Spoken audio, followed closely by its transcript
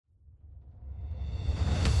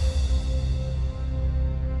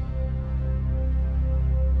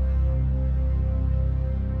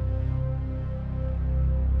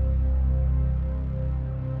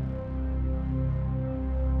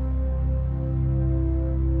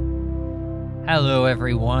Hello,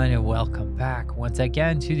 everyone, and welcome back once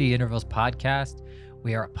again to the Intervals Podcast.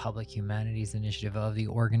 We are a public humanities initiative of the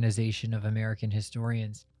Organization of American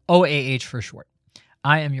Historians, OAH for short.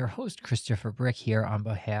 I am your host, Christopher Brick, here on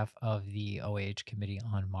behalf of the OAH Committee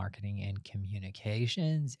on Marketing and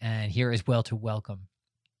Communications, and here as well to welcome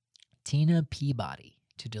Tina Peabody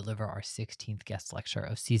to deliver our 16th guest lecture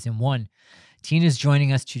of Season 1. Tina is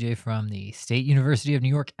joining us today from the State University of New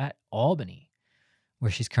York at Albany, where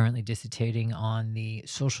she's currently dissertating on the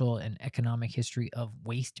social and economic history of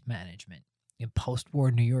waste management in post-war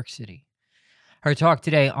New York City. Her talk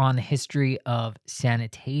today on the history of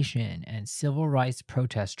sanitation and civil rights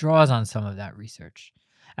protests draws on some of that research,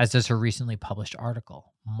 as does her recently published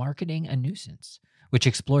article, Marketing a Nuisance, which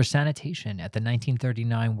explores sanitation at the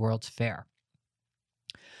 1939 World's Fair.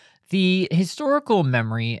 The historical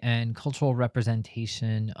memory and cultural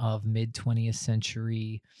representation of mid-20th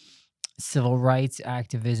century civil rights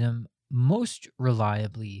activism most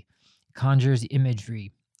reliably conjures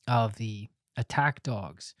imagery of the attack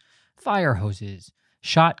dogs, fire hoses,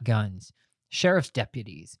 shotguns, sheriff's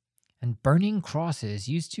deputies, and burning crosses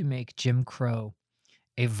used to make Jim Crow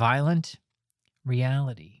a violent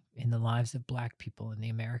reality in the lives of Black people in the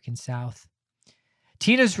American South.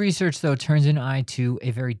 Tina's research, though, turns an eye to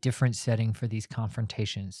a very different setting for these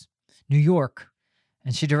confrontations, New York.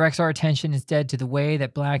 And she directs our attention instead to the way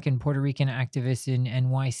that Black and Puerto Rican activists in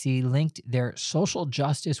NYC linked their social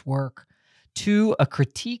justice work to a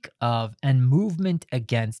critique of and movement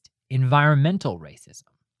against environmental racism.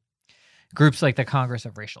 Groups like the Congress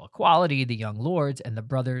of Racial Equality, the Young Lords, and the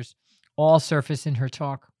Brothers all surface in her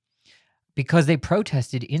talk because they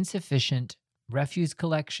protested insufficient refuse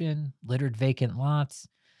collection, littered vacant lots,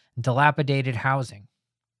 and dilapidated housing.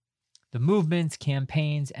 The movements,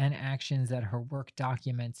 campaigns, and actions that her work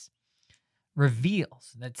documents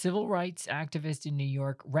reveals that civil rights activists in New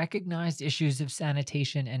York recognized issues of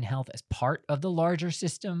sanitation and health as part of the larger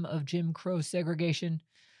system of Jim Crow segregation,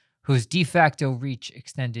 whose de facto reach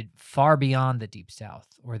extended far beyond the Deep South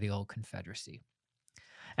or the Old Confederacy.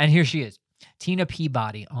 And here she is, Tina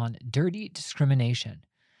Peabody, on Dirty Discrimination,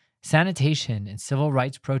 Sanitation and Civil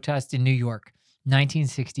Rights Protest in New York,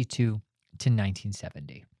 1962 to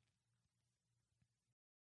 1970.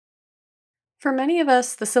 For many of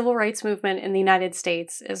us, the civil rights movement in the United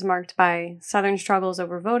States is marked by Southern struggles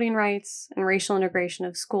over voting rights and racial integration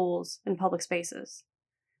of schools and public spaces.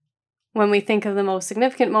 When we think of the most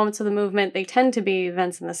significant moments of the movement, they tend to be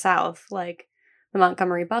events in the South, like the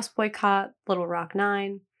Montgomery bus boycott, Little Rock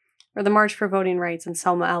Nine, or the March for Voting Rights in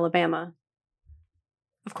Selma, Alabama.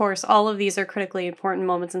 Of course, all of these are critically important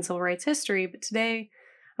moments in civil rights history, but today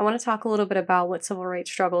I want to talk a little bit about what civil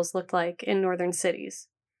rights struggles looked like in northern cities.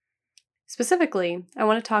 Specifically, I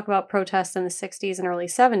want to talk about protests in the 60s and early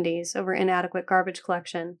 70s over inadequate garbage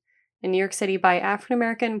collection in New York City by African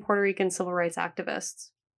American and Puerto Rican civil rights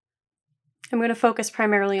activists. I'm going to focus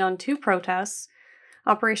primarily on two protests,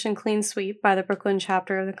 Operation Clean Sweep by the Brooklyn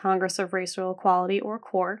chapter of the Congress of Racial Equality, or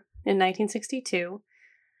CORE, in 1962,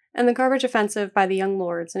 and the Garbage Offensive by the Young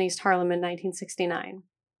Lords in East Harlem in 1969.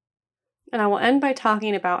 And I will end by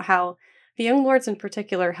talking about how the Young Lords in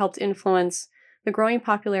particular helped influence the growing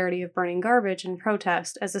popularity of burning garbage in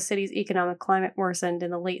protest as the city's economic climate worsened in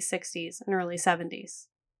the late 60s and early 70s.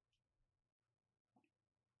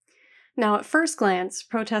 Now, at first glance,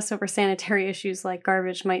 protests over sanitary issues like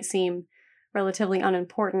garbage might seem relatively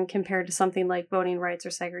unimportant compared to something like voting rights or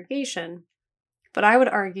segregation, but I would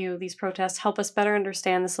argue these protests help us better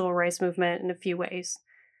understand the civil rights movement in a few ways.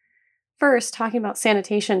 First, talking about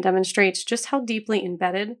sanitation demonstrates just how deeply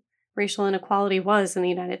embedded racial inequality was in the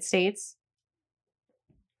United States,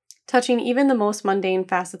 touching even the most mundane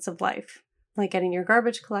facets of life, like getting your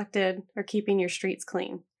garbage collected or keeping your streets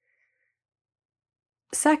clean.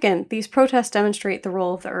 Second, these protests demonstrate the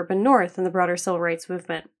role of the urban North in the broader civil rights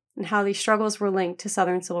movement and how these struggles were linked to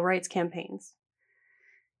Southern civil rights campaigns.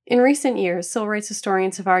 In recent years, civil rights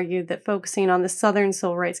historians have argued that focusing on the Southern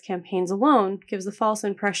civil rights campaigns alone gives the false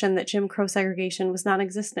impression that Jim Crow segregation was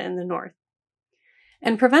non-existent in the North,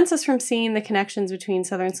 and prevents us from seeing the connections between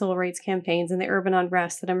Southern civil rights campaigns and the urban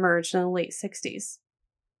unrest that emerged in the late 60s.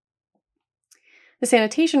 The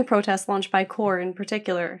sanitation protests launched by CORE in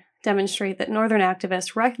particular demonstrate that Northern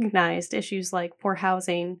activists recognized issues like poor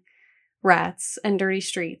housing, rats, and dirty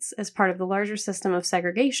streets as part of the larger system of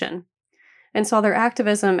segregation, and saw their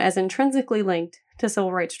activism as intrinsically linked to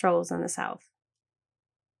civil rights struggles in the South.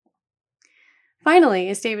 Finally,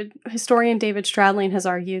 as historian David Stradling has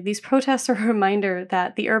argued, these protests are a reminder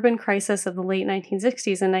that the urban crisis of the late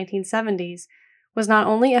 1960s and 1970s was not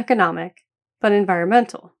only economic, but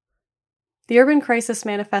environmental. The urban crisis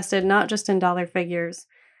manifested not just in dollar figures,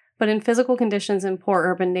 but in physical conditions in poor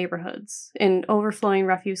urban neighborhoods, in overflowing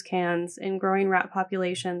refuse cans, in growing rat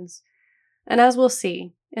populations, and as we'll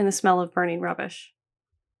see, in the smell of burning rubbish.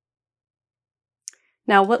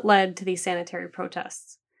 Now, what led to these sanitary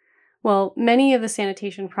protests? Well, many of the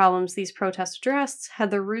sanitation problems these protests addressed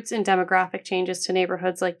had their roots in demographic changes to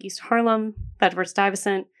neighborhoods like East Harlem,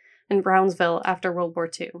 Bedford-Stuyvesant, and Brownsville after World War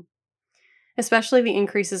II, especially the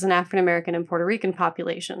increases in African American and Puerto Rican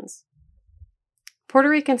populations. Puerto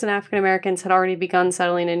Ricans and African Americans had already begun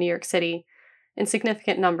settling in New York City in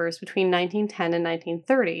significant numbers between 1910 and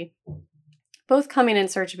 1930, both coming in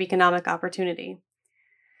search of economic opportunity.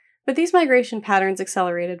 But these migration patterns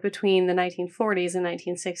accelerated between the 1940s and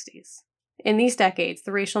 1960s. In these decades,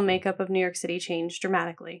 the racial makeup of New York City changed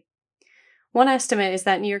dramatically. One estimate is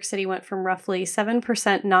that New York City went from roughly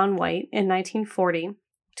 7% non-white in 1940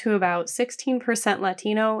 to about 16%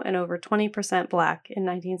 Latino and over 20% Black in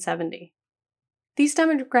 1970. These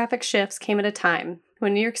demographic shifts came at a time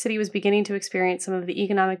when New York City was beginning to experience some of the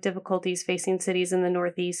economic difficulties facing cities in the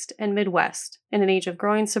Northeast and Midwest in an age of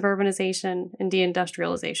growing suburbanization and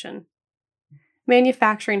deindustrialization.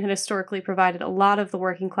 Manufacturing had historically provided a lot of the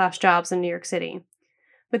working class jobs in New York City,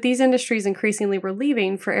 but these industries increasingly were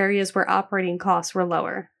leaving for areas where operating costs were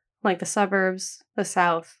lower, like the suburbs, the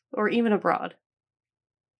South, or even abroad.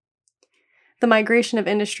 The migration of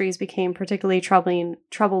industries became particularly troubling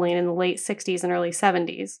in the late 60s and early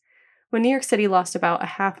 70s, when New York City lost about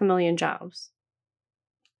 500,000 jobs.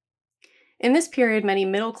 In this period, many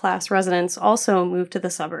middle-class residents also moved to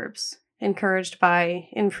the suburbs, encouraged by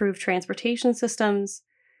improved transportation systems,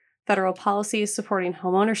 federal policies supporting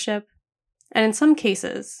homeownership, and in some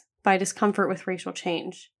cases, by discomfort with racial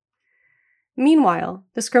change. Meanwhile,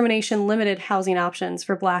 discrimination limited housing options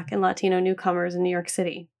for Black and Latino newcomers in New York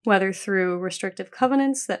City, whether through restrictive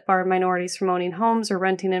covenants that barred minorities from owning homes or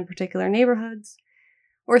renting in particular neighborhoods,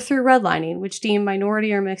 or through redlining, which deemed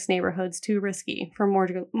minority or mixed neighborhoods too risky for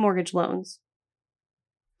mortgage loans.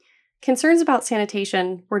 Concerns about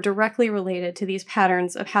sanitation were directly related to these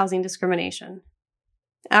patterns of housing discrimination.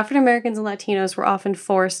 African Americans and Latinos were often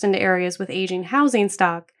forced into areas with aging housing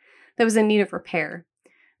stock that was in need of repair,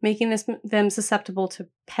 making them susceptible to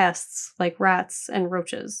pests like rats and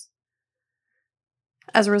roaches.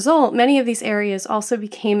 As a result, many of these areas also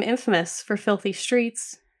became infamous for filthy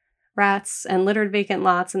streets, rats, and littered vacant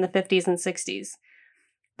lots in the 50s and 60s.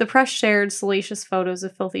 The press shared salacious photos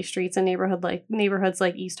of filthy streets in neighborhoods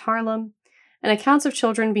like East Harlem, and accounts of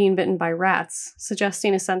children being bitten by rats,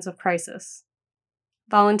 suggesting a sense of crisis.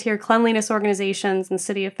 Volunteer cleanliness organizations and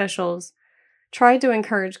city officials tried to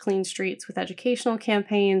encourage clean streets with educational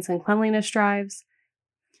campaigns and cleanliness drives,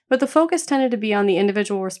 but the focus tended to be on the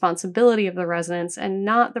individual responsibility of the residents and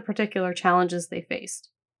not the particular challenges they faced.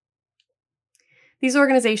 These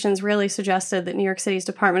organizations rarely suggested that New York City's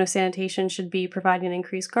Department of Sanitation should be providing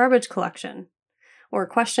increased garbage collection, or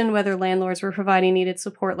questioned whether landlords were providing needed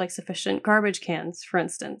support like sufficient garbage cans, for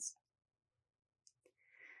instance.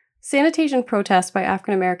 Sanitation protests by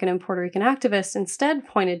African American and Puerto Rican activists instead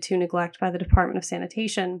pointed to neglect by the Department of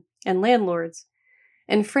Sanitation and landlords,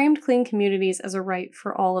 and framed clean communities as a right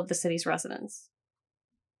for all of the city's residents.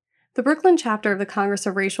 The Brooklyn chapter of the Congress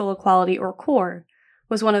of Racial Equality, or CORE,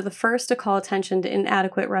 was one of the first to call attention to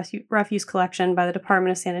inadequate refuse collection by the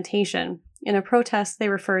Department of Sanitation in a protest they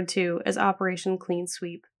referred to as Operation Clean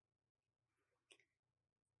Sweep.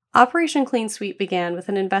 Operation Clean Sweep began with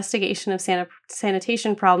an investigation of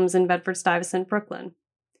sanitation problems in Bedford-Stuyvesant, Brooklyn.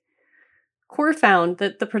 CORE found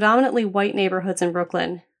that the predominantly white neighborhoods in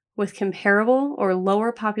Brooklyn, with comparable or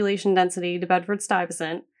lower population density to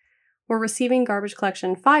Bedford-Stuyvesant, were receiving garbage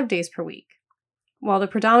collection 5 days per week, while the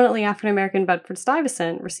predominantly African-American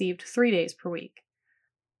Bedford-Stuyvesant received 3 days per week.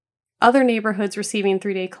 Other neighborhoods receiving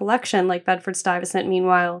 3-day collection, like Bedford-Stuyvesant,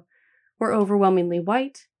 meanwhile, were overwhelmingly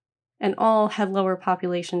white, and all had lower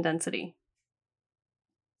population density.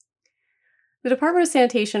 The Department of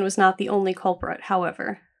Sanitation was not the only culprit,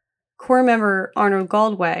 however. CORE member Arnold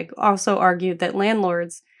Goldwag also argued that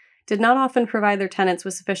landlords did not often provide their tenants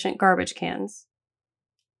with sufficient garbage cans.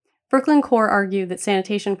 Brooklyn CORE argued that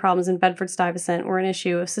sanitation problems in Bedford-Stuyvesant were an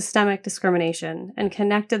issue of systemic discrimination and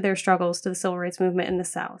connected their struggles to the civil rights movement in the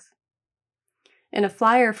South. In a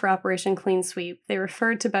flyer for Operation Clean Sweep, they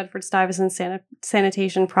referred to Bedford-Stuyvesant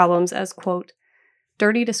sanitation problems as, quote,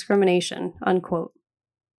 dirty discrimination, unquote.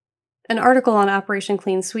 An article on Operation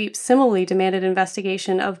Clean Sweep similarly demanded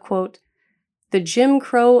investigation of, quote, the Jim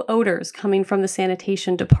Crow odors coming from the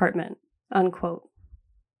sanitation department, unquote.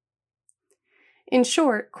 In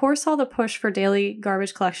short, CORE saw the push for daily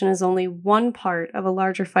garbage collection as only one part of a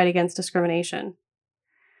larger fight against discrimination.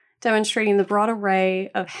 Demonstrating the broad array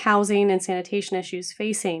of housing and sanitation issues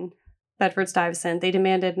facing Bedford-Stuyvesant, they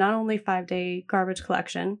demanded not only 5-day garbage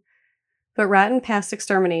collection, but rat and pest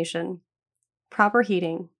extermination, proper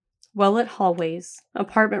heating, well-lit hallways,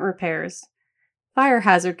 apartment repairs, fire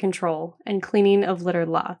hazard control, and cleaning of littered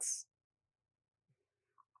lots.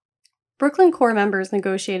 Brooklyn Corps members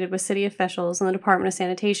negotiated with city officials and the Department of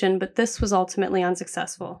Sanitation, but this was ultimately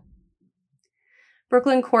unsuccessful.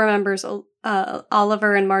 Brooklyn Corps members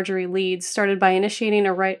Oliver and Marjorie Leeds started by initiating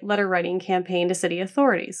a letter-writing campaign to city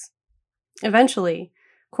authorities. Eventually,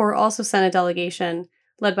 Corps also sent a delegation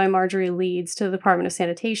led by Marjorie Leeds to the Department of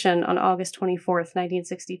Sanitation on August 24,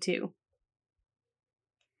 1962.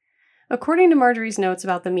 According to Marjorie's notes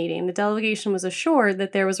about the meeting, the delegation was assured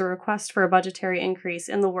that there was a request for a budgetary increase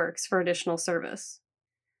in the works for additional service.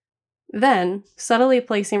 Then, subtly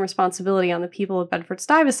placing responsibility on the people of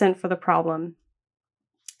Bedford-Stuyvesant for the problem,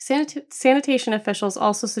 sanitation officials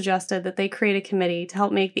also suggested that they create a committee to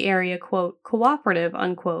help make the area, quote, cooperative,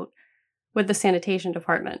 unquote, with the sanitation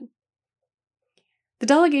department. The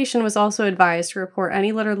delegation was also advised to report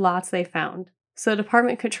any littered lots they found, so the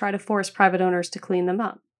department could try to force private owners to clean them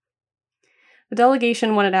up. The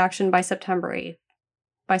delegation wanted action by September 8th.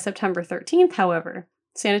 By September 13th, however,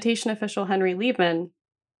 sanitation official Henry Liebman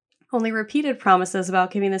only repeated promises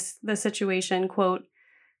about giving the situation, quote,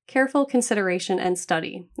 careful consideration and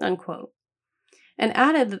study, unquote, and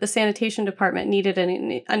added that the sanitation department needed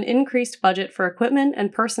an increased budget for equipment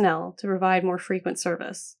and personnel to provide more frequent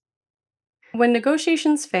service. When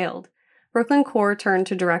negotiations failed, Brooklyn Corps turned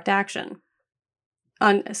to direct action.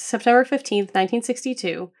 On September 15,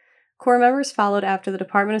 1962, Corps members followed after the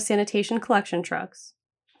Department of Sanitation collection trucks,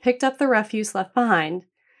 picked up the refuse left behind,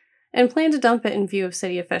 and planned to dump it in view of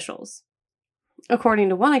city officials. According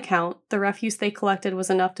to one account, the refuse they collected was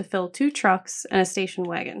enough to fill 2 trucks and a station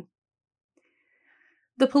wagon.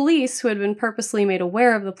 The police, who had been purposely made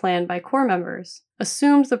aware of the plan by Corps members,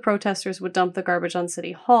 assumed the protesters would dump the garbage on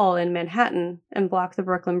City Hall in Manhattan and block the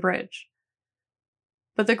Brooklyn Bridge.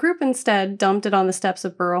 But the group instead dumped it on the steps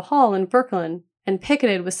of Borough Hall in Brooklyn and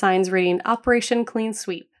picketed with signs reading Operation Clean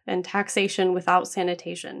Sweep and Taxation Without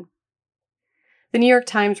Sanitation. The New York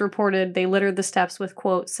Times reported they littered the steps with,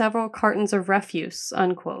 quote, several cartons of refuse,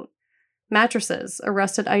 unquote, mattresses, a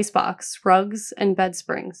rusted icebox, rugs, and bed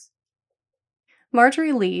springs.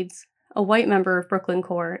 Marjorie Leeds, a white member of Brooklyn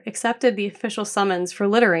Corps, accepted the official summons for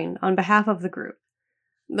littering on behalf of the group,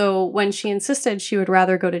 though when she insisted she would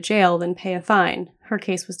rather go to jail than pay a fine, her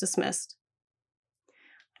case was dismissed.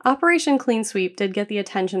 Operation Clean Sweep did get the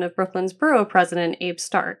attention of Brooklyn's borough president, Abe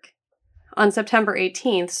Stark. On September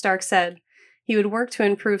 18th, Stark said he would work to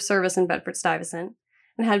improve service in Bedford-Stuyvesant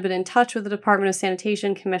and had been in touch with the Department of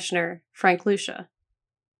Sanitation Commissioner, Frank Lucia.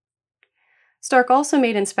 Stark also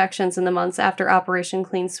made inspections in the months after Operation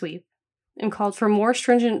Clean Sweep and called for more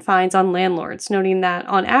stringent fines on landlords, noting that,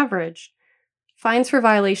 on average, fines for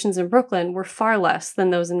violations in Brooklyn were far less than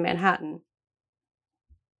those in Manhattan.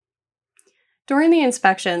 During the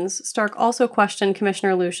inspections, Stark also questioned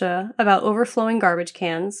Commissioner Lucia about overflowing garbage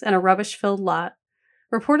cans and a rubbish-filled lot,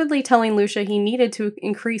 reportedly telling Lucia he needed to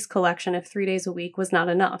increase collection if 3 days a week was not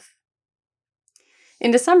enough.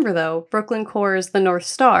 In December, though, Brooklyn Corps' The North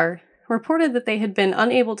Star reported that they had been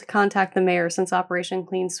unable to contact the mayor since Operation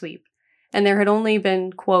Clean Sweep, and there had only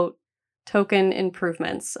been, quote, token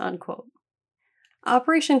improvements, unquote.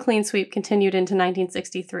 Operation Clean Sweep continued into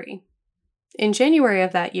 1963. In January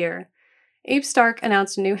of that year, Abe Stark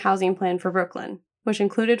announced a new housing plan for Brooklyn, which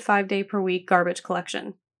included 5-day-per-week garbage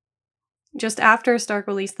collection. Just after Stark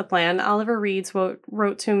released the plan, Oliver Reeds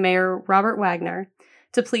wrote to Mayor Robert Wagner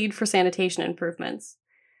to plead for sanitation improvements.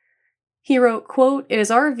 He wrote, quote, "It is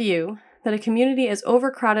our view that a community as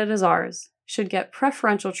overcrowded as ours should get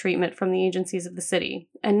preferential treatment from the agencies of the city,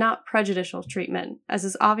 and not prejudicial treatment, as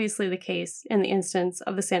is obviously the case in the instance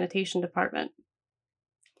of the sanitation department."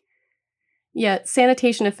 Yet,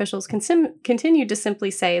 sanitation officials continued to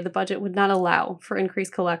simply say the budget would not allow for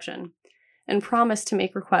increased collection, and promised to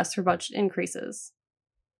make requests for budget increases.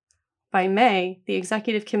 By May, the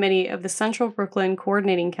Executive Committee of the Central Brooklyn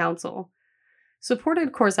Coordinating Council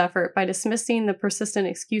supported Corps' effort by dismissing the persistent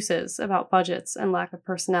excuses about budgets and lack of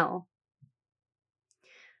personnel.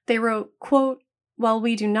 They wrote, quote, "While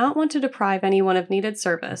we do not want to deprive anyone of needed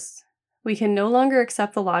service, we can no longer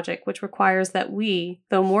accept the logic which requires that we,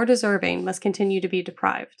 though more deserving, must continue to be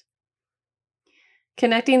deprived."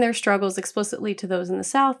 Connecting their struggles explicitly to those in the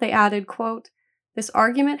South, they added, quote, "This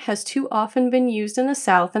argument has too often been used in the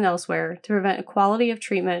South and elsewhere to prevent equality of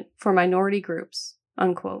treatment for minority groups,"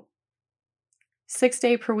 unquote.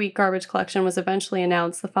 6-day-per-week garbage collection was eventually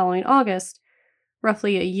announced the following August,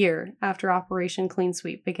 roughly a year after Operation Clean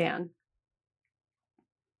Sweep began.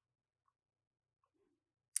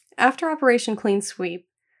 After Operation Clean Sweep,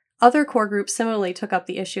 other core groups similarly took up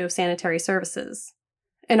the issue of sanitary services.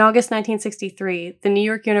 In August 1963, the New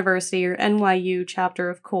York University, or NYU, chapter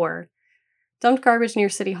of CORE dumped garbage near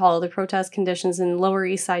City Hall to protest conditions in Lower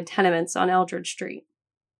East Side tenements on Eldridge Street.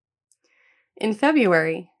 In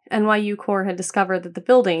February, NYU CORE had discovered that the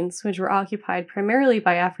buildings, which were occupied primarily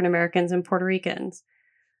by African Americans and Puerto Ricans,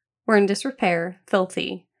 were in disrepair,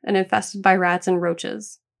 filthy, and infested by rats and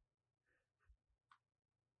roaches.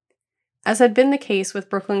 As had been the case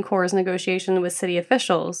with Brooklyn CORE's negotiation with city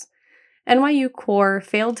officials, NYU CORE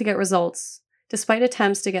failed to get results despite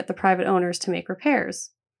attempts to get the private owners to make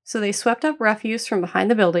repairs, so they swept up refuse from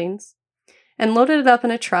behind the buildings and loaded it up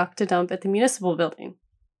in a truck to dump at the municipal building.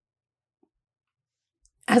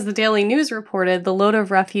 As the Daily News reported, the load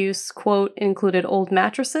of refuse, quote, included old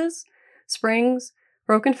mattresses, springs,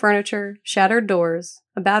 broken furniture, shattered doors,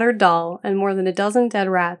 a battered doll, and more than a dozen dead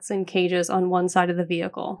rats in cages on one side of the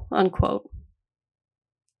vehicle, unquote.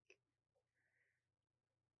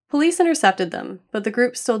 Police intercepted them, but the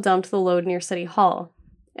group still dumped the load near City Hall,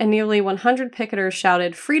 and nearly 100 picketers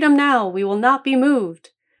shouted, "Freedom now! We will not be moved!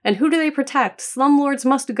 And who do they protect? Slumlords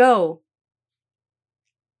must go!"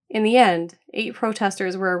 In the end, 8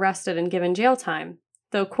 protesters were arrested and given jail time,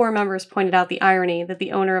 though CORE members pointed out the irony that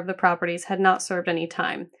the owner of the properties had not served any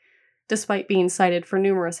time, despite being cited for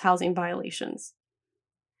numerous housing violations.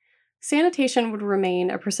 Sanitation would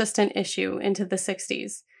remain a persistent issue into the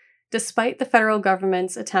 60s, despite the federal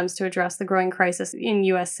government's attempts to address the growing crisis in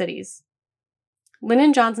U.S. cities.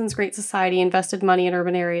 Lyndon Johnson's Great Society invested money in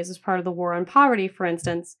urban areas as part of the War on Poverty, for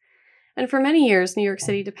instance, and for many years, New York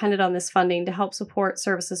City depended on this funding to help support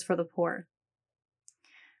services for the poor.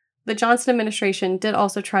 The Johnson administration did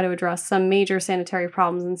also try to address some major sanitary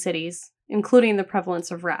problems in cities, including the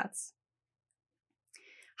prevalence of rats.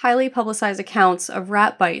 Highly publicized accounts of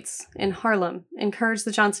rat bites in Harlem encouraged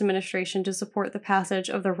the Johnson administration to support the passage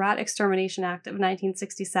of the Rat Extermination Act of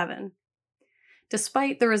 1967,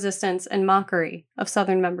 despite the resistance and mockery of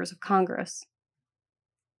Southern members of Congress.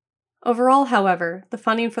 Overall, however, the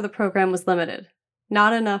funding for the program was limited,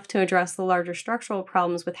 not enough to address the larger structural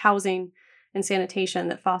problems with housing and sanitation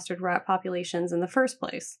that fostered rat populations in the first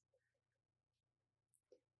place.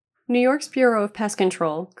 New York's Bureau of Pest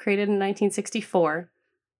Control, created in 1964,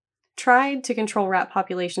 tried to control rat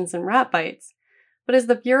populations and rat bites, but as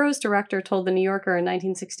the Bureau's director told The New Yorker in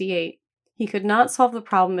 1968, he could not solve the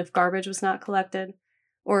problem if garbage was not collected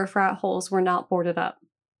or if rat holes were not boarded up.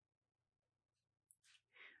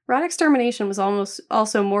 Rat extermination was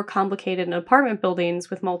also more complicated in apartment buildings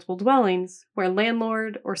with multiple dwellings, where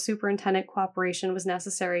landlord or superintendent cooperation was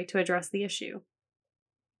necessary to address the issue.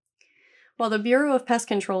 While the Bureau of Pest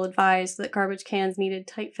Control advised that garbage cans needed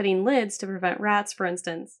tight-fitting lids to prevent rats, for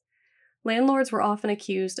instance, landlords were often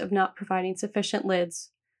accused of not providing sufficient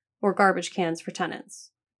lids or garbage cans for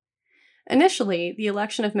tenants. Initially, the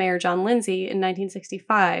election of Mayor John Lindsay in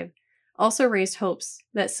 1965 also raised hopes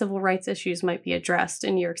that civil rights issues might be addressed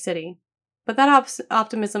in New York City, but that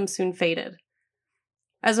optimism soon faded.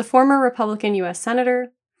 As a former Republican U.S.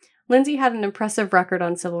 Senator, Lindsay had an impressive record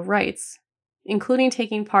on civil rights, including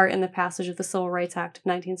taking part in the passage of the Civil Rights Act of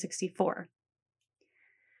 1964.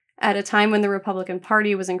 At a time when the Republican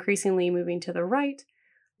Party was increasingly moving to the right,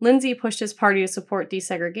 Lindsay pushed his party to support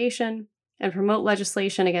desegregation and promote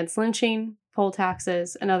legislation against lynching, poll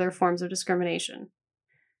taxes, and other forms of discrimination.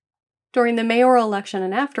 During the mayoral election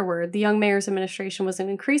and afterward, the young mayor's administration was an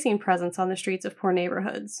increasing presence on the streets of poor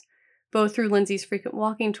neighborhoods, both through Lindsay's frequent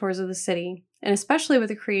walking tours of the city, and especially with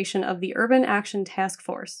the creation of the Urban Action Task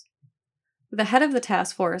Force. The head of the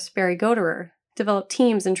task force, Barry Goderer, developed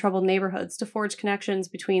teams in troubled neighborhoods to forge connections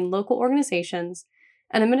between local organizations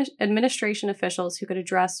and administration officials who could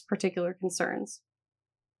address particular concerns.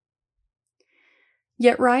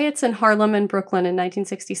 Yet riots in Harlem and Brooklyn in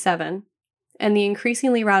 1967, and the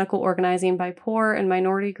increasingly radical organizing by poor and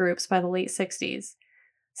minority groups by the late 60s,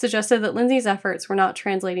 suggested that Lindsay's efforts were not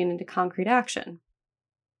translating into concrete action.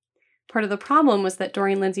 Part of the problem was that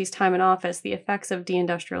during Lindsay's time in office, the effects of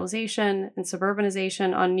deindustrialization and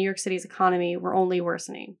suburbanization on New York City's economy were only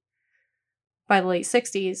worsening. By the late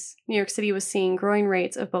 60s, New York City was seeing growing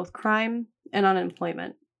rates of both crime and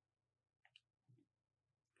unemployment.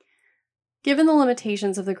 Given the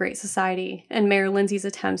limitations of the Great Society and Mayor Lindsay's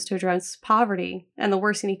attempts to address poverty and the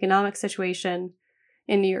worsening economic situation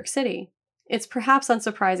in New York City, it's perhaps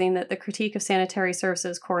unsurprising that the critique of sanitary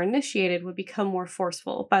services CORE initiated would become more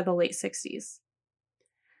forceful by the late 60s.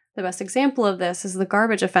 The best example of this is the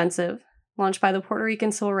garbage offensive, launched by the Puerto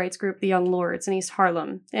Rican civil rights group the Young Lords in East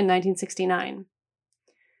Harlem in 1969.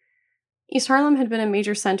 East Harlem had been a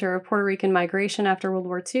major center of Puerto Rican migration after World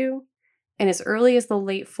War II, and as early as the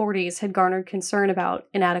late 40s had garnered concern about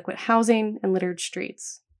inadequate housing and littered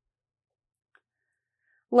streets.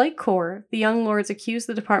 Like Core, the Young Lords accused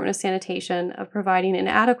the Department of Sanitation of providing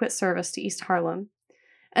inadequate service to East Harlem,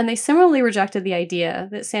 and they similarly rejected the idea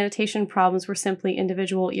that sanitation problems were simply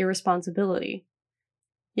individual irresponsibility.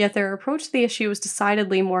 Yet their approach to the issue was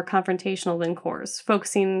decidedly more confrontational than Core's,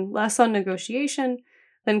 focusing less on negotiation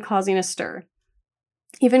than causing a stir,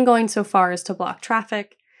 even going so far as to block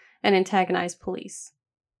traffic and antagonize police.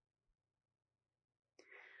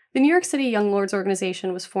 The New York City Young Lords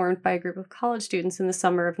organization was formed by a group of college students in the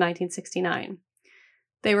summer of 1969.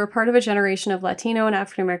 They were part of a generation of Latino and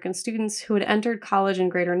African American students who had entered college in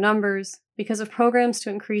greater numbers because of programs to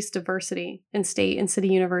increase diversity in state and city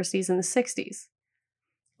universities in the 60s.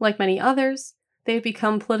 Like many others, they had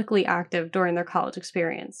become politically active during their college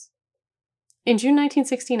experience. In June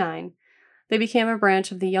 1969, they became a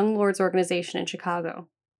branch of the Young Lords organization in Chicago.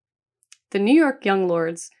 The New York Young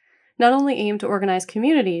Lords not only aimed to organize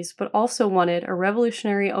communities, but also wanted a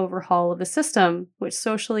revolutionary overhaul of the system which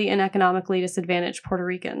socially and economically disadvantaged Puerto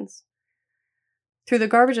Ricans. Through the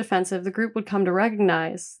garbage offensive, the group would come to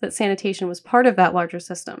recognize that sanitation was part of that larger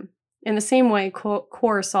system, in the same way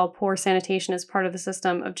Core saw poor sanitation as part of the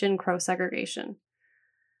system of Jim Crow segregation.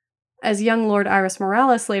 As Young Lord Iris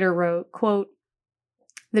Morales later wrote, quote,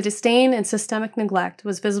 "The disdain and systemic neglect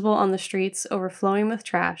was visible on the streets overflowing with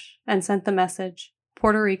trash and sent the message,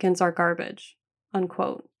 Puerto Ricans are garbage,"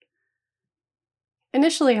 unquote.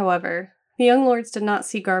 Initially, however, the Young Lords did not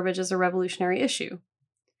see garbage as a revolutionary issue.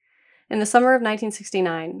 In the summer of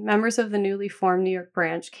 1969, members of the newly formed New York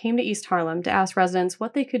branch came to East Harlem to ask residents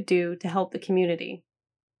what they could do to help the community.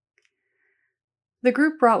 The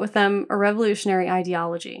group brought with them a revolutionary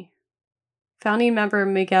ideology. Founding member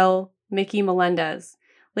Miguel "Mickey" Melendez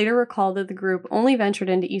later recalled that the group only ventured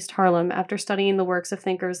into East Harlem after studying the works of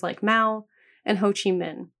thinkers like Mao and Ho Chi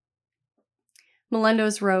Minh.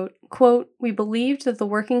 Melendez wrote, quote, "We believed that the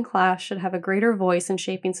working class should have a greater voice in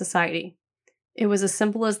shaping society. It was as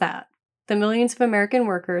simple as that. The millions of American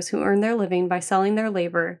workers who earn their living by selling their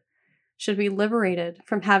labor should be liberated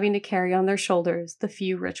from having to carry on their shoulders the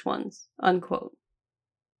few rich ones," unquote.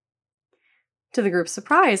 To the group's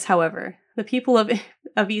surprise, however, the people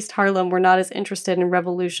of East Harlem were not as interested in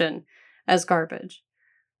revolution as garbage.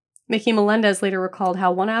 Mickey Melendez later recalled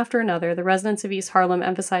how one after another, the residents of East Harlem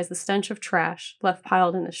emphasized the stench of trash left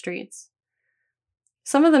piled in the streets.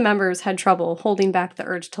 Some of the members had trouble holding back the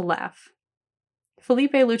urge to laugh.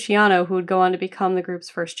 Felipe Luciano, who would go on to become the group's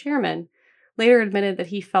first chairman, later admitted that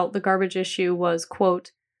he felt the garbage issue was,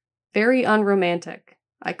 quote, "very unromantic.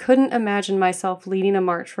 I couldn't imagine myself leading a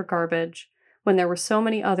march for garbage when there were so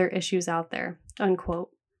many other issues out there,"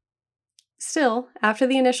 unquote. Still, after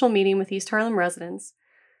the initial meeting with East Harlem residents,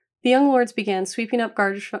 the Young Lords began sweeping up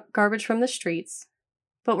garbage from the streets,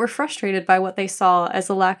 but were frustrated by what they saw as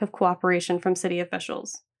a lack of cooperation from city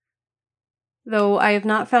officials. Though I have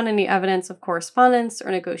not found any evidence of correspondence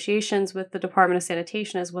or negotiations with the Department of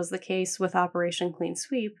Sanitation as was the case with Operation Clean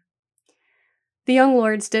Sweep, the Young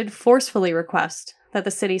Lords did forcefully request that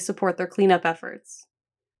the city support their cleanup efforts.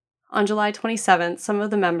 On July 27th, some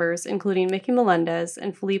of the members, including Mickey Melendez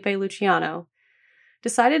and Felipe Luciano,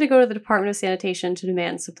 decided to go to the Department of Sanitation to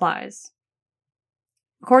demand supplies.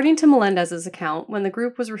 According to Melendez's account, when the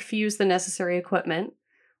group was refused the necessary equipment,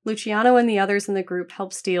 Luciano and the others in the group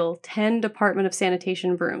helped steal 10 Department of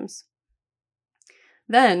Sanitation brooms.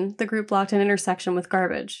 Then, the group blocked an intersection with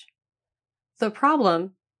garbage. The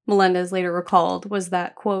problem, Melendez later recalled, was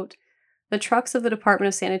that, quote, "the trucks of the Department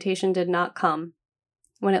of Sanitation did not come.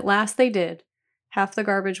 When at last they did, half the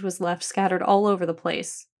garbage was left scattered all over the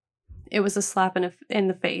place. It was a slap in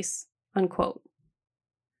the face," unquote.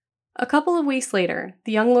 A couple of weeks later,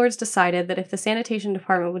 the Young Lords decided that if the sanitation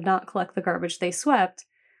department would not collect the garbage they swept,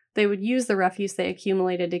 they would use the refuse they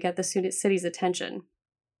accumulated to get the city's attention.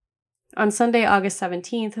 On Sunday, August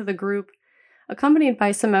 17th, the group, accompanied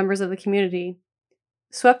by some members of the community,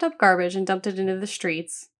 swept up garbage and dumped it into the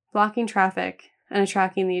streets, blocking traffic and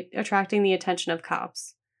attracting the attention of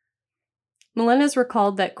cops. Melendez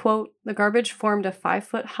recalled that, quote, "the garbage formed a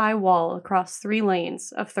 5-foot-high wall across 6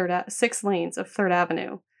 lanes of Third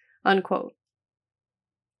Avenue, unquote.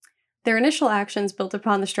 Their initial actions built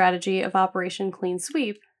upon the strategy of Operation Clean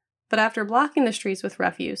Sweep, but after blocking the streets with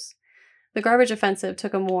refuse, the garbage offensive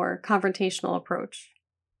took a more confrontational approach.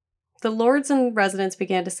 The lords and residents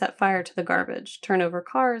began to set fire to the garbage, turn over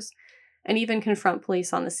cars, and even confront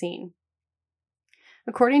police on the scene.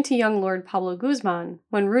 According to Young Lord Pablo Guzman,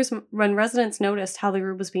 when residents noticed how the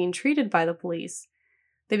group was being treated by the police,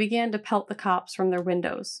 they began to pelt the cops from their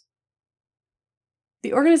windows.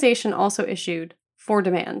 The organization also issued 4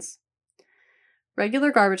 demands: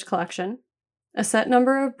 regular garbage collection, a set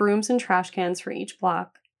number of brooms and trash cans for each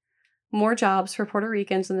block, more jobs for Puerto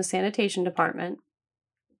Ricans in the sanitation department,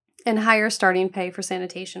 and higher starting pay for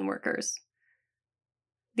sanitation workers.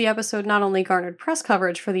 The episode not only garnered press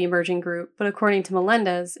coverage for the emerging group, but according to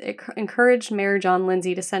Melendez, it encouraged Mayor John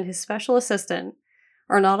Lindsay to send his special assistant,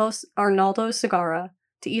 Arnaldo Segarra,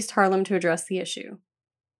 to East Harlem to address the issue.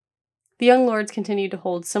 The Young Lords continued to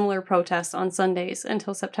hold similar protests on Sundays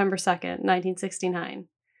until September 2nd, 1969.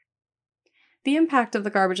 The impact of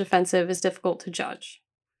the garbage offensive is difficult to judge.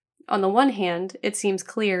 On the one hand, it seems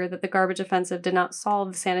clear that the garbage offensive did not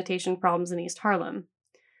solve the sanitation problems in East Harlem.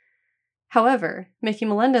 However, Mickey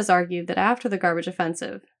Melendez argued that after the garbage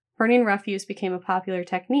offensive, burning refuse became a popular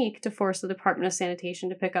technique to force the Department of Sanitation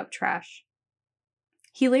to pick up trash.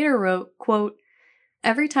 He later wrote, quote,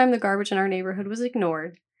 "Every time the garbage in our neighborhood was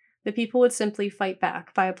ignored, the people would simply fight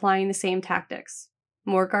back by applying the same tactics.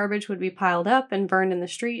 More garbage would be piled up and burned in the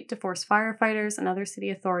street to force firefighters and other city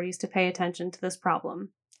authorities to pay attention to this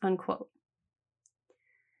problem." Unquote.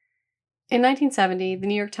 In 1970, the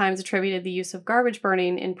New York Times attributed the use of garbage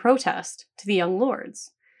burning in protest to the Young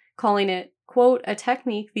Lords, calling it, quote, "a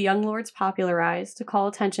technique the Young Lords popularized to call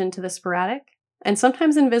attention to the sporadic and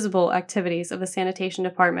sometimes invisible activities of the sanitation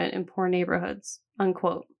department in poor neighborhoods."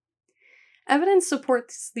 Unquote. Evidence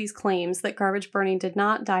supports these claims that garbage burning did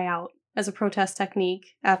not die out as a protest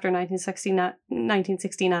technique after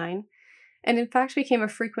 1969, and in fact became a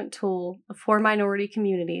frequent tool for minority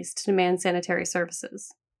communities to demand sanitary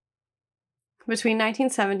services. Between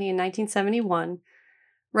 1970 and 1971,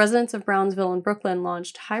 residents of Brownsville and Brooklyn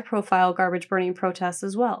launched high-profile garbage burning protests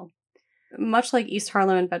as well. Much like East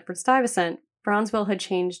Harlem and Bedford-Stuyvesant, Brownsville had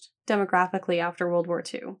changed demographically after World War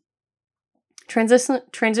II,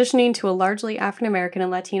 transitioning to a largely African-American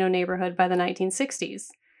and Latino neighborhood by the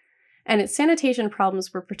 1960s, and its sanitation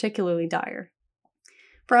problems were particularly dire.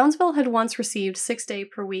 Brownsville had once received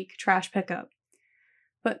 6-day-per-week trash pickup,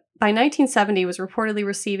 but by 1970 was reportedly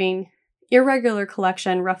receiving irregular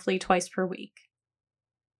collection roughly twice per week.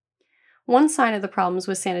 One sign of the problems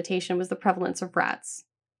with sanitation was the prevalence of rats.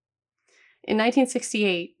 In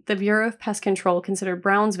 1968, the Bureau of Pest Control considered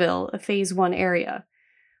Brownsville a Phase 1 area,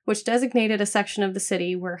 which designated a section of the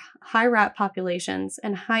city where high rat populations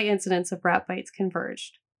and high incidence of rat bites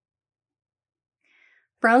converged.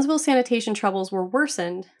 Brownsville sanitation troubles were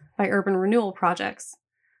worsened by urban renewal projects.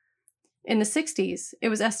 In the 60s, it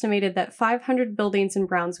was estimated that 500 buildings in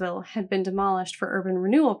Brownsville had been demolished for urban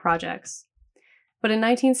renewal projects, but in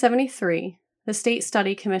 1973, the State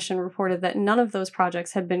Study Commission reported that none of those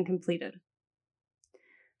projects had been completed.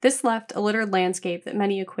 This left a littered landscape that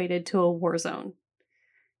many equated to a war zone.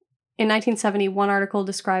 In 1970, one article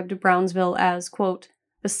described Brownsville as, quote,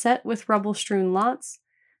 "beset with rubble-strewn lots,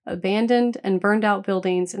 abandoned and burned-out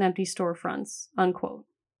buildings and empty storefronts," unquote.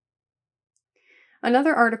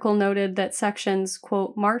 Another article noted that sections,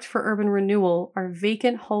 quote, "marked for urban renewal are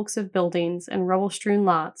vacant hulks of buildings and rubble-strewn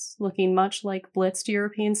lots looking much like blitzed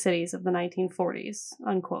European cities of the 1940s,"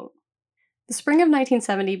 unquote. The spring of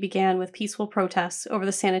 1970 began with peaceful protests over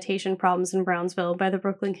the sanitation problems in Brownsville by the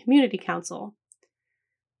Brooklyn Community Council.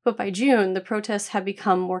 But by June, the protests had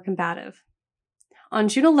become more combative. On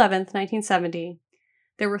June 11, 1970,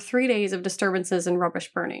 there were 3 days of disturbances and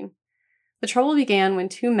rubbish burning. The trouble began when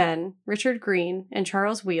 2 men, Richard Green and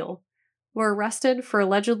Charles Wheel, were arrested for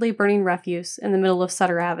allegedly burning refuse in the middle of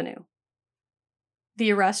Sutter Avenue.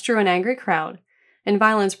 The arrest drew an angry crowd, and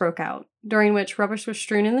violence broke out, during which rubbish was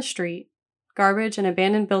strewn in the street, garbage and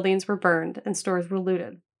abandoned buildings were burned, and stores were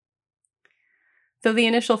looted. Though the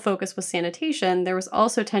initial focus was sanitation, there was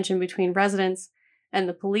also tension between residents and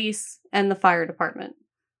the police and the fire department.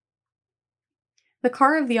 The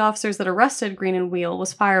car of the officers that arrested Green and Wheel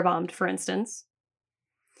was firebombed, for instance.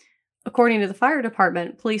 According to the fire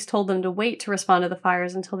department, police told them to wait to respond to the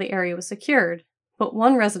fires until the area was secured, but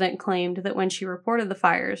one resident claimed that when she reported the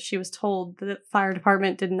fires, she was told that the fire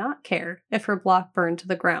department did not care if her block burned to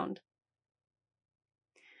the ground.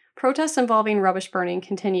 Protests involving rubbish burning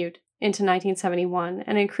continued into 1971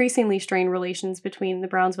 and increasingly strained relations between the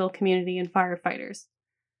Brownsville community and firefighters.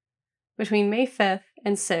 Between May 5th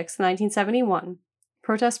and 6th, 1971,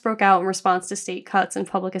 protests broke out in response to state cuts in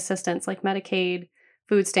public assistance like Medicaid,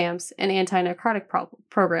 food stamps, and anti-narcotic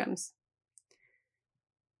programs.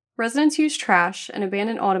 Residents used trash and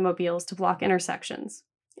abandoned automobiles to block intersections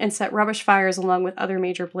and set rubbish fires along with other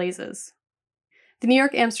major blazes. The New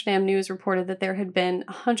York Amsterdam News reported that there had been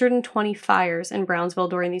 120 fires in Brownsville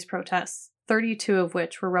during these protests, 32 of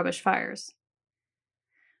which were rubbish fires.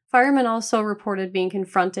 Firemen also reported being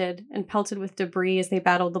confronted and pelted with debris as they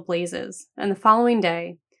battled the blazes, and the following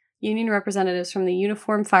day, union representatives from the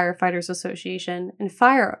Uniformed Firefighters Association and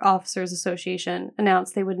Fire Officers Association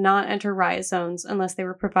announced they would not enter riot zones unless they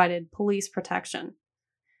were provided police protection.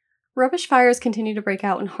 Rubbish fires continued to break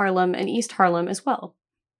out in Harlem and East Harlem as well.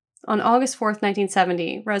 On August 4,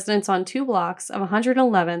 1970, residents on 2 blocks of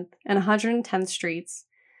 111th and 110th Streets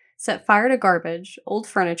set fire to garbage, old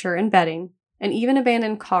furniture, and bedding, and even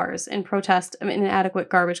abandoned cars in protest of inadequate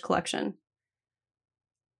garbage collection.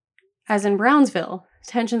 As in Brownsville,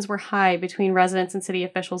 tensions were high between residents and city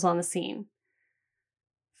officials on the scene.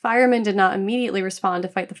 Firemen did not immediately respond to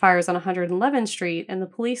fight the fires on 111th Street, and the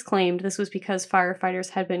police claimed this was because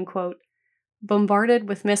firefighters had been, quote, bombarded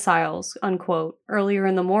with missiles, unquote, earlier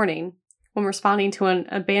in the morning when responding to an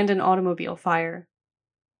abandoned automobile fire.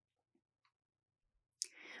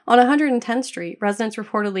 On 110th Street, residents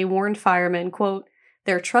reportedly warned firemen, quote,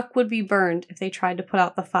 their truck would be burned if they tried to put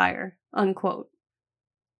out the fire, unquote.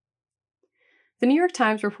 The New York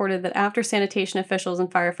Times reported that after sanitation officials and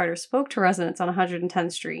firefighters spoke to residents on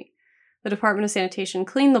 110th Street, the Department of Sanitation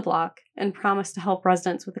cleaned the block and promised to help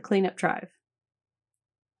residents with the cleanup drive.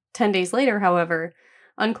 10 days later, however,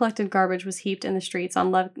 uncollected garbage was heaped in the streets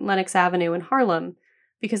on Lenox Avenue in Harlem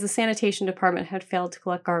because the sanitation department had failed to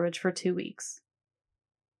collect garbage for 2 weeks.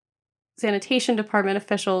 Sanitation department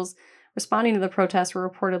officials responding to the protests were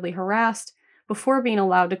reportedly harassed before being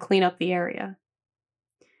allowed to clean up the area.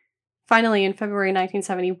 Finally, in February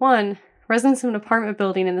 1971, residents of an apartment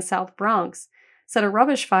building in the South Bronx set a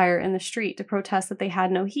rubbish fire in the street to protest that they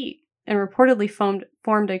had no heat, and reportedly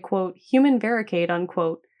formed a, quote, human barricade,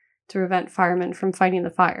 unquote, to prevent firemen from fighting the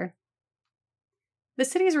fire. The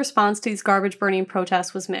city's response to these garbage burning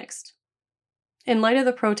protests was mixed. In light of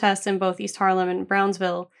the protests in both East Harlem and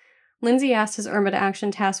Brownsville, Lindsay asked his Urban Action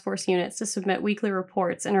Task Force units to submit weekly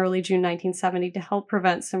reports in early June 1970 to help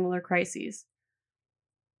prevent similar crises.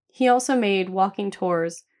 He also made a walking tour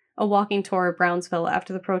of Brownsville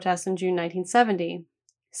after the protests in June 1970,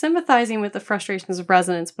 sympathizing with the frustrations of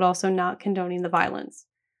residents but also not condoning the violence.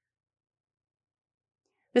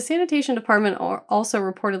 The sanitation department also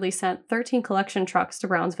reportedly sent 13 collection trucks to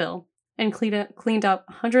Brownsville and cleaned up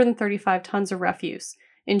 135 tons of refuse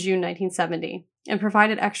in June 1970 and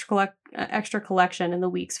provided extra collection in the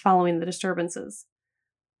weeks following the disturbances.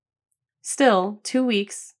 Still, 2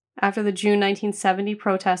 weeks after the June 1970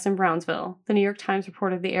 protests in Brownsville, the New York Times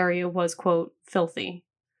reported the area was, quote, filthy.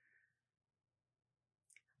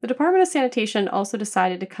 The Department of Sanitation also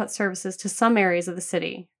decided to cut services to some areas of the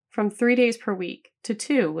city, from 3 days per week to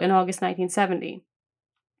 2 in August 1970,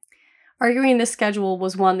 arguing this schedule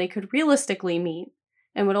was one they could realistically meet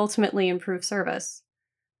and would ultimately improve service.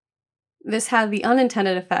 This had the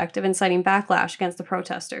unintended effect of inciting backlash against the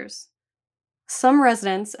protesters. Some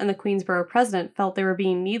residents and the Queensborough president felt they were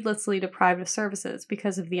being needlessly deprived of services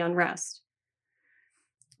because of the unrest.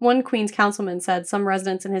 One Queens councilman said some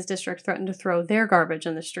residents in his district threatened to throw their garbage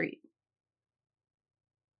in the street.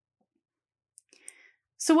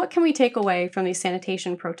 So what can we take away from these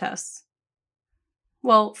sanitation protests?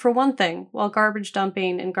 Well, for one thing, while garbage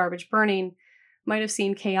dumping and garbage burning might have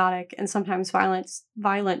seemed chaotic and sometimes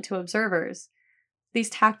violent to observers, these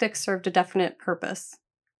tactics served a definite purpose.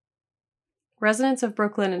 Residents of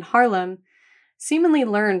Brooklyn and Harlem seemingly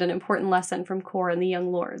learned an important lesson from Core and the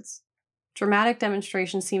Young Lords. Dramatic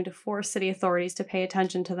demonstrations seemed to force city authorities to pay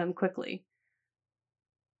attention to them quickly.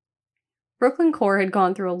 Brooklyn Core had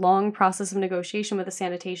gone through a long process of negotiation with the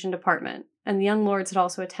sanitation department, and the Young Lords had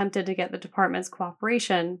also attempted to get the department's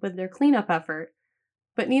cooperation with their cleanup effort,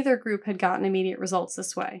 but neither group had gotten immediate results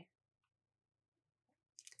this way.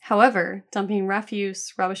 However, dumping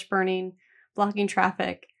refuse, rubbish burning, blocking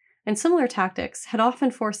traffic, and similar tactics had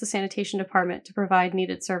often forced the sanitation department to provide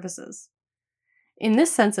needed services. In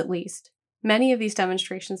this sense, at least, many of these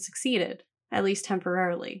demonstrations succeeded, at least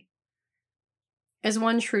temporarily. As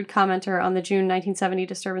one shrewd commenter on the June 1970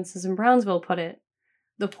 disturbances in Brownsville put it,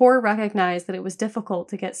 the poor recognized that it was difficult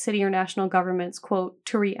to get city or national governments, quote,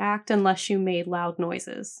 to react unless you made loud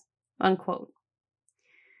noises, unquote.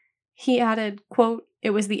 He added, quote,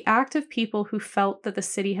 it was the act of people who felt that the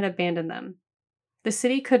city had abandoned them. The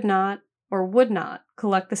city could not or would not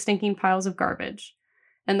collect the stinking piles of garbage,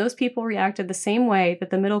 and those people reacted the same way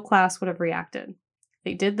that the middle class would have reacted.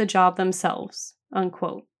 They did the job themselves,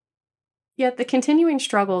 unquote. Yet the continuing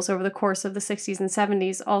struggles over the course of the 60s and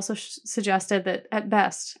 70s also suggested that, at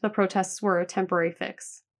best, the protests were a temporary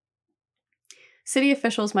fix. City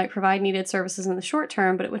officials might provide needed services in the short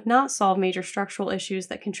term, but it would not solve major structural issues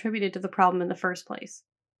that contributed to the problem in the first place.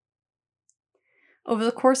 Over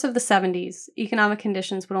the course of the 70s, economic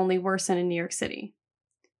conditions would only worsen in New York City.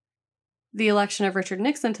 the election of Richard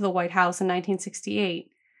Nixon to the White House in 1968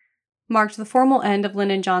 marked the formal end of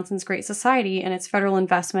Lyndon Johnson's Great Society and its federal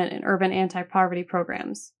investment in urban anti-poverty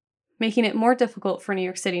programs, making it more difficult for New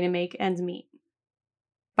York City to make ends meet.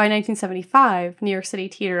 By 1975, New York City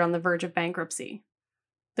teetered on the verge of bankruptcy.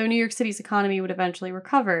 Though New York City's economy would eventually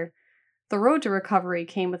recover, the road to recovery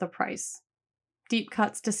came with a price: deep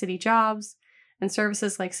cuts to city jobs and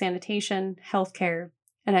services like sanitation, healthcare,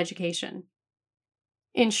 and education.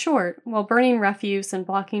 In short, while burning refuse and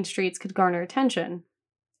blocking streets could garner attention,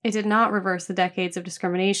 it did not reverse the decades of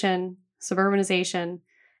discrimination, suburbanization,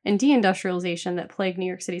 and deindustrialization that plagued New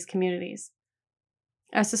York City's communities.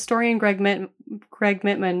 As historian Greg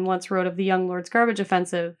Mittman once wrote of the Young Lords Garbage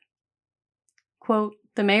Offensive, quote,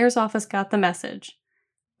 "The mayor's office got the message,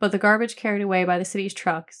 but the garbage carried away by the city's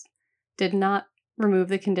trucks did not remove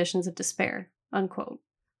the conditions of despair," unquote.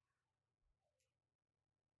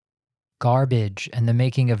 Garbage and the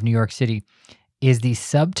Making of New York City is the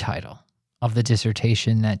subtitle of the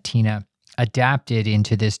dissertation that Tina adapted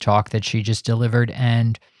into this talk that she just delivered.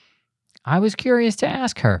 And I was curious to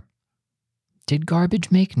ask her, did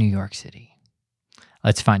garbage make New York City?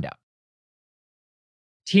 Let's find out.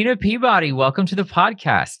 Tina Peabody, welcome to the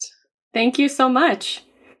podcast. Thank you so much.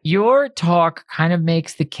 Your talk kind of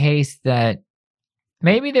makes the case that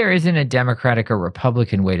maybe there isn't a Democratic or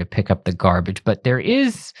Republican way to pick up the garbage, but there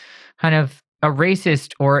is kind of a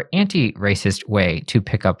racist or anti-racist way to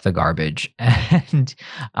pick up the garbage. And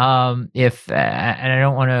and I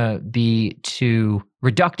don't want to be too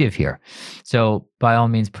reductive here, so by all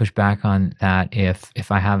means push back on that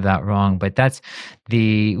if I have that wrong. But that's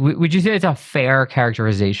would you say it's a fair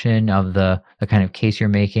characterization of the kind of case you're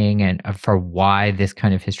making and for why this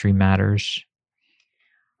kind of history matters?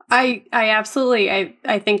 I absolutely,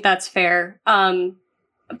 I think that's fair.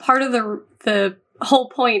 Part of the whole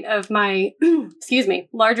point of my,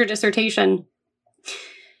 larger dissertation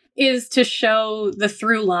is to show the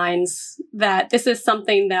through lines that this is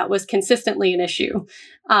something that was consistently an issue,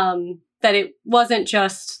 that it wasn't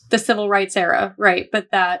just the civil rights era, right?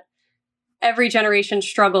 But that every generation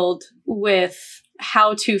struggled with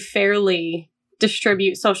how to fairly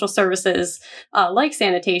distribute social services like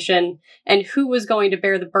sanitation and who was going to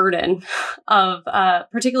bear the burden of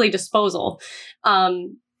particularly disposal.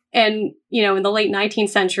 And, in the late 19th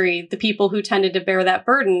century, the people who tended to bear that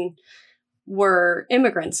burden were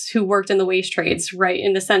immigrants who worked in the waste trades, right?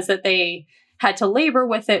 In the sense that they had to labor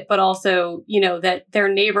with it, but also, that their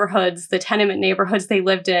neighborhoods, the tenement neighborhoods they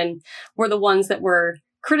lived in, were the ones that were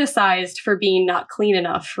criticized for being not clean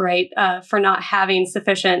enough, right? For not having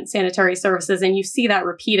sufficient sanitary services. And you see that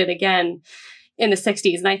repeated again in the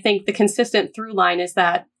 60s. And I think the consistent through line is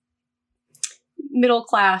that middle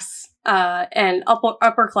class and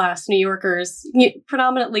upper class New Yorkers,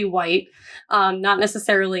 predominantly white, not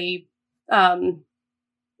necessarily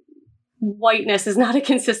whiteness is not a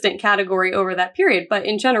consistent category over that period, but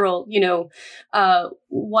in general,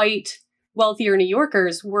 white, wealthier New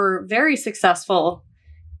Yorkers were very successful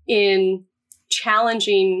in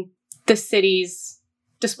challenging the city's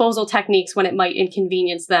disposal techniques when it might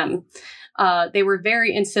inconvenience them. They were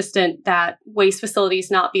very insistent that waste facilities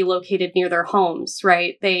not be located near their homes,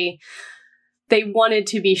 right? They wanted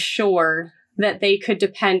to be sure that they could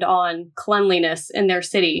depend on cleanliness in their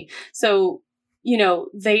city. So,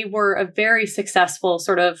 they were a very successful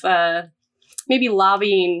sort of, maybe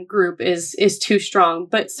lobbying group is too strong,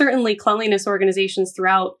 but certainly cleanliness organizations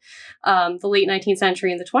throughout the late 19th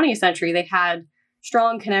century and the 20th century, they had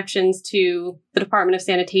strong connections to the Department of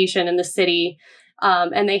Sanitation in the city.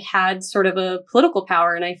 And they had sort of a political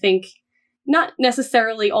power. And I think not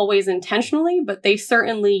necessarily always intentionally, but they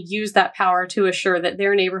certainly used that power to assure that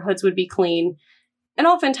their neighborhoods would be clean. And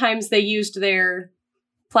oftentimes they used their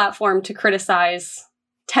platform to criticize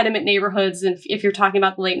tenement neighborhoods, and if you're talking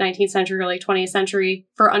about the late 19th century, early 20th century,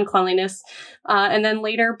 for uncleanliness. And then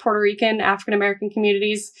later, Puerto Rican, African-American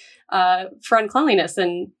communities for uncleanliness.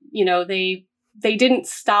 And, they didn't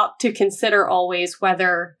stop to consider always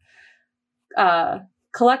whether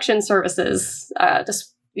collection services,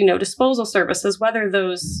 disposal services, whether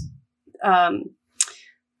those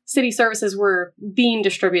city services were being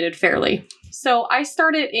distributed fairly. So I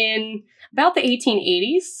started in about the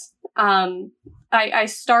 1880s. I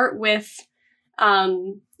start with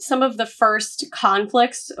some of the first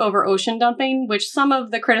conflicts over ocean dumping, which some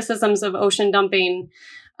of the criticisms of ocean dumping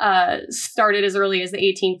started as early as the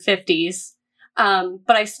 1850s.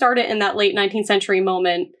 But I started in that late 19th century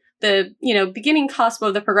moment, the beginning cusp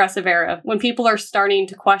of the progressive era, when people are starting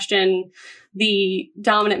to question the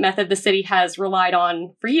dominant method the city has relied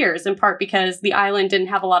on for years, in part because the island didn't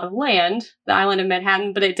have a lot of land, the island of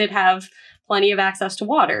Manhattan, but it did have plenty of access to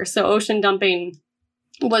water. So ocean dumping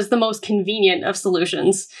was the most convenient of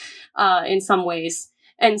solutions in some ways.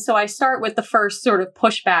 And so I start with the first sort of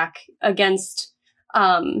pushback against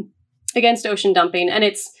ocean dumping. And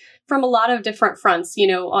it's from a lot of different fronts.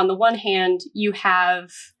 On the one hand, you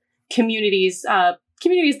have communities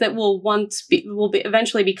that will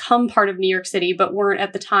eventually become part of New York City, but weren't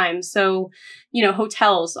at the time. So,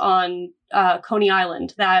 hotels on Coney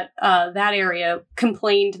Island, that area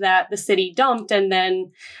complained that the city dumped and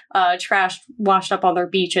then trash washed up on their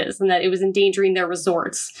beaches and that it was endangering their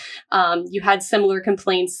resorts. You had similar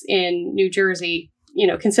complaints in New Jersey,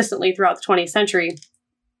 consistently throughout the 20th century.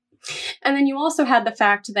 And then you also had the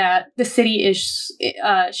fact that the city is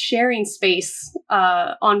sharing space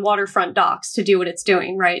on waterfront docks to do what it's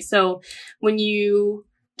doing, right? So when you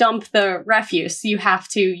dump the refuse, you have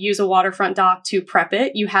to use a waterfront dock to prep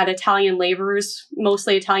it. You had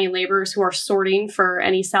mostly Italian laborers who are sorting for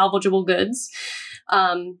any salvageable goods.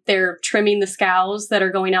 They're trimming the scows that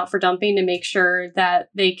are going out for dumping to make sure that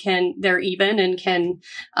they're even and can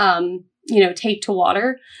take to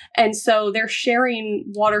water. And so they're sharing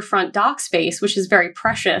waterfront dock space, which is very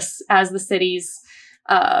precious as the city's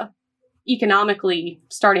economically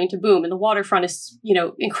starting to boom. And the waterfront is,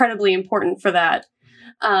 incredibly important for that.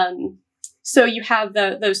 So you have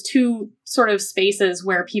those two sort of spaces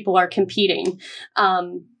where people are competing.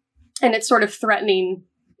 And it's sort of threatening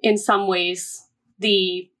in some ways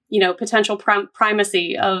the potential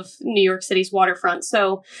primacy of New York City's waterfront.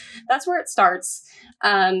 So that's where it starts.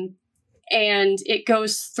 And it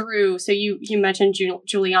goes through, so you mentioned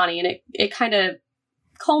Giuliani, and it kind of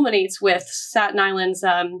culminates with Staten Island's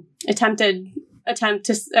attempt to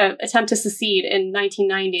secede in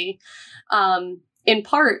 1990, in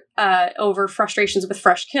part over frustrations with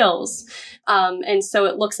Fresh Kills. And so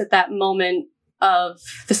it looks at that moment of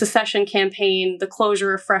the secession campaign, the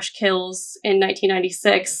closure of Fresh Kills in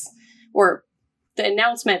 1996, or the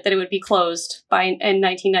announcement that it would be closed in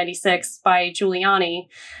 1996 by Giuliani,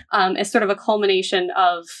 as sort of a culmination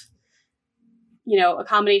of, a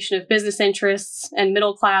combination of business interests and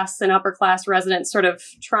middle class and upper class residents sort of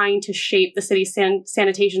trying to shape the city's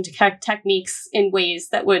sanitation techniques in ways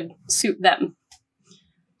that would suit them.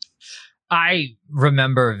 I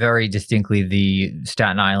remember very distinctly the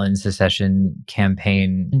Staten Island secession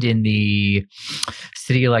campaign in the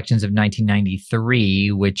city elections of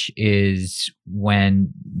 1993, which is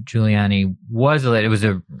when Giuliani was elected. It was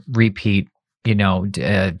a repeat,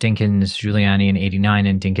 Dinkins, Giuliani in 89,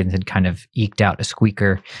 and Dinkins had kind of eked out a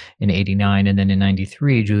squeaker in 89. And then in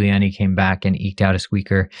 93, Giuliani came back and eked out a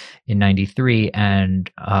squeaker in 93. And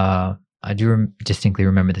I do distinctly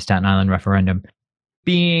remember the Staten Island referendum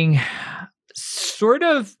being sort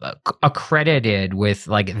of accredited with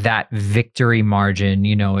like that victory margin.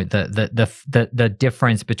 The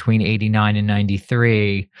difference between 89 and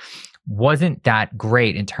 93 wasn't that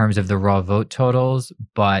great in terms of the raw vote totals,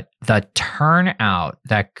 but the turnout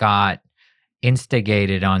that got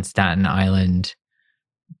instigated on Staten Island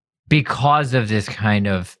because of this kind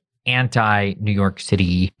of anti-New York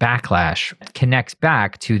City backlash connects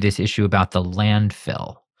back to this issue about the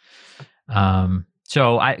landfill.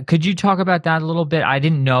 So could you talk about that a little bit? I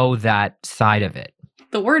didn't know that side of it.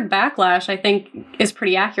 The word backlash, I think, is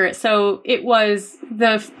pretty accurate. So it was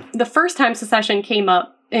the first time secession came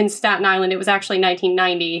up in Staten Island, it was actually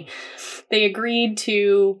 1990. They agreed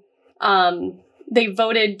to, they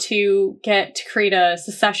voted to create a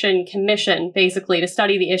secession commission, basically, to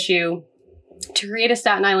study the issue, to create a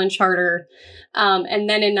Staten Island charter. And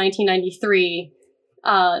then in 1993,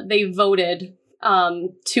 they voted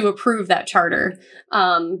to approve that charter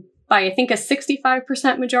by, I think, a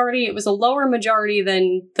 65% majority. It was a lower majority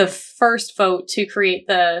than the first vote to create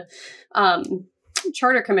the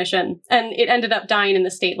charter commission, and it ended up dying in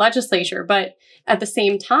the state legislature. But at the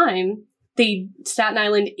same time, Staten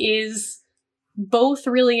Island is both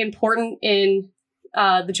really important in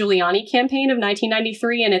the Giuliani campaign of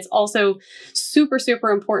 1993, and it's also super,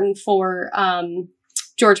 super important for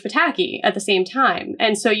George Pataki at the same time.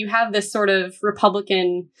 And so you have this sort of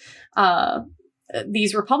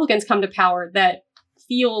these Republicans come to power that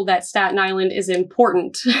feel that Staten Island is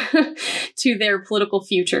important to their political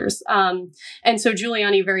futures. And so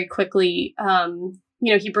Giuliani very quickly,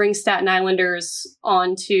 he brings Staten Islanders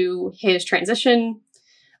onto his transition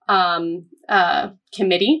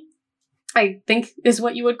committee, I think is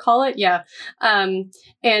what you would call it. Yeah.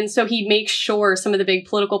 And so he makes sure some of the big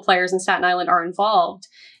political players in Staten Island are involved.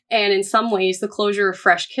 And in some ways, the closure of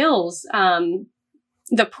Fresh Kills,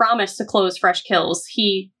 the promise to close Fresh Kills,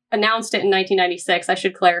 he announced it in 1996. I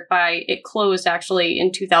should clarify, it closed actually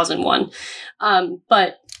in 2001.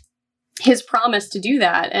 But his promise to do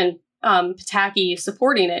that, and Pataki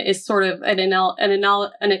supporting it is sort of an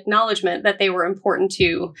acknowledgement that they were important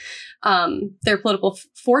to their political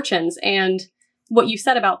fortunes. And what you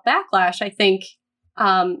said about backlash, I think,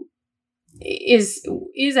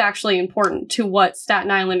 is actually important to what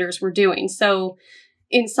Staten Islanders were doing. So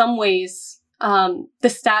in some ways, the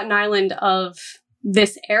Staten Island of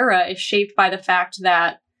this era is shaped by the fact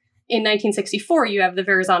that in 1964, you have the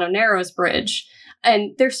Verrazano Narrows Bridge.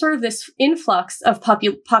 And there's sort of this influx of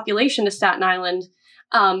population to Staten Island.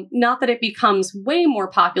 Not that it becomes way more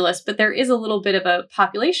populous, but there is a little bit of a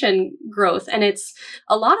population growth. And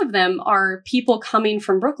a lot of them are people coming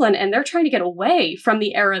from Brooklyn, and they're trying to get away from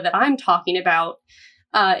the era that I'm talking about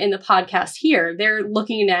in the podcast here. They're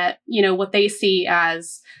looking at, what they see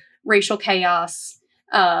as racial chaos,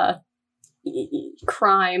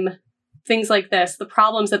 crime, things like this, the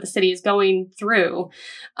problems that the city is going through.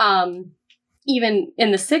 Even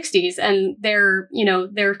in the 60s, and they're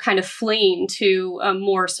kind of fleeing to a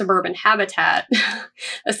more suburban habitat,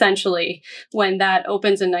 essentially, when that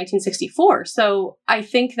opens in 1964. So I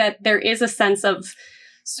think that there is a sense of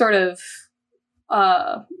sort of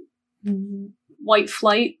white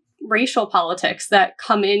flight racial politics that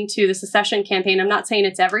come into the secession campaign. I'm not saying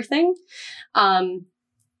it's everything,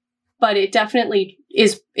 but it definitely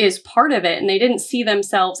is part of it. And they didn't see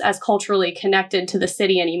themselves as culturally connected to the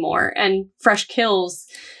city anymore. And Fresh Kills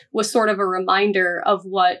was sort of a reminder of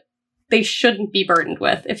what they shouldn't be burdened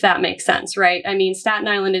with, if that makes sense, right? I mean, Staten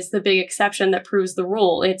Island is the big exception that proves the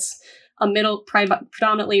rule. It's a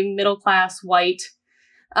predominantly middle-class white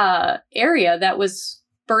area that was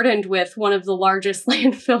burdened with one of the largest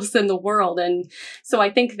landfills in the world. And so I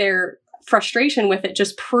think their frustration with it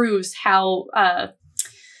just proves how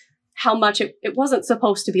much it wasn't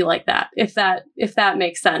supposed to be like that, if that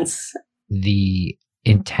makes sense. The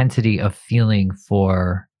intensity of feeling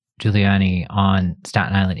for Giuliani on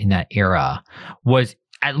Staten Island in that era was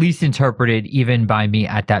at least interpreted, even by me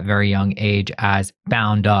at that very young age, as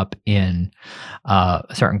bound up in a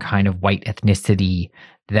certain kind of white ethnicity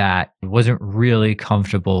that wasn't really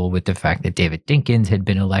comfortable with the fact that David Dinkins had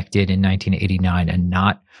been elected in 1989 and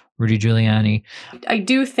not Rudy Giuliani. I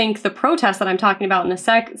do think the protests that I'm talking about in the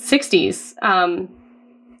 60s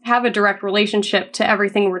have a direct relationship to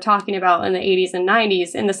everything we're talking about in the 80s and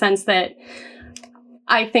 90s, in the sense that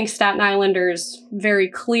I think Staten Islanders very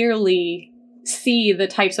clearly see the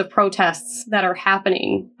types of protests that are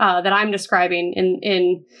happening that I'm describing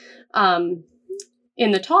in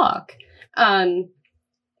the talk.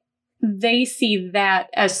 They see that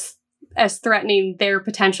as threatening their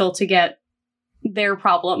potential to get their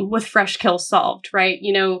problem with Fresh Kills solved, right?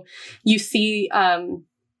 You see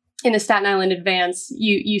in the Staten Island Advance,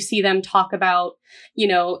 you see them talk about,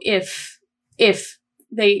 if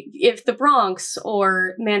the Bronx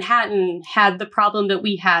or Manhattan had the problem that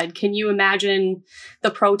we had, can you imagine the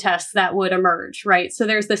protests that would emerge, right? So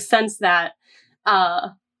there's this sense that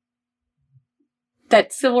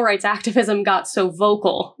that civil rights activism got so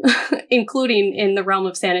vocal, including in the realm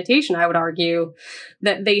of sanitation, I would argue,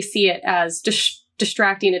 that they see it as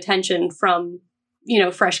distracting attention from,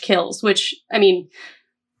 Fresh Kills, which, I mean,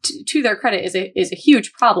 to their credit, is a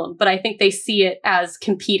huge problem. But I think they see it as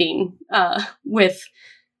competing with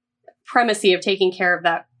primacy of taking care of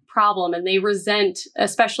that problem. And they resent,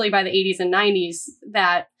 especially by the 80s and 90s,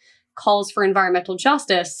 that calls for environmental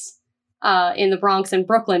justice in the Bronx and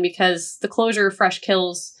Brooklyn, because the closure of Fresh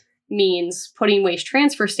Kills means putting waste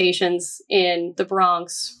transfer stations in the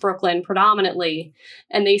Bronx, Brooklyn predominantly,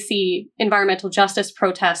 and they see environmental justice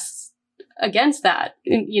protests against that,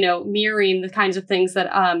 mirroring the kinds of things that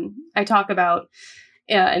I talk about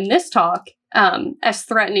in this talk as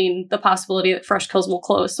threatening the possibility that Fresh Kills will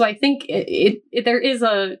close. So I think there is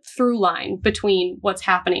a through line between what's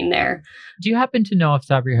happening there. Do you happen to know off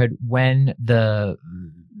the top of your head when the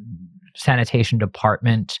sanitation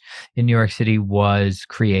department in New York City was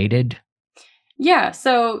created? Yeah,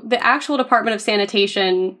 so the actual Department of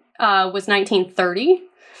Sanitation was 1930.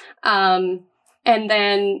 And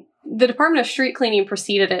then the Department of Street Cleaning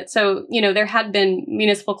preceded it. So, there had been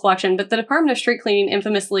municipal collection, but the Department of Street Cleaning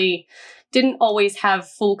infamously didn't always have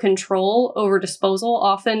full control over disposal.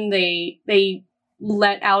 Often they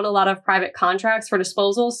let out a lot of private contracts for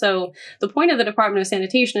disposal. So the point of the Department of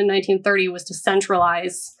Sanitation in 1930 was to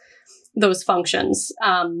centralize those functions,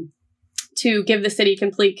 to give the city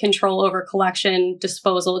complete control over collection,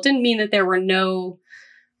 disposal. It didn't mean that there were no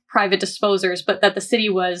private disposers, but that the city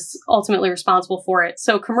was ultimately responsible for it.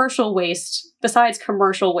 So commercial waste, besides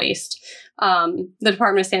commercial waste, the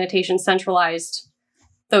Department of Sanitation centralized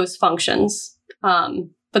those functions.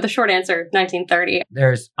 But the short answer, 1930.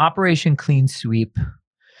 There's Operation Clean Sweep,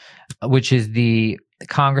 which is the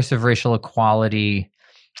Congress of Racial Equality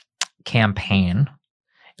campaign,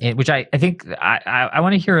 which I think I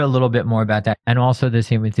want to hear a little bit more about that. And also the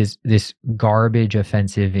same with this garbage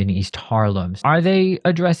offensive in East Harlem. Are they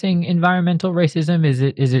addressing environmental racism?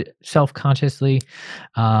 Is it self-consciously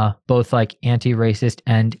both like anti-racist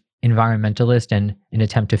and environmentalist, and an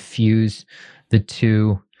attempt to fuse the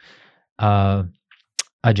two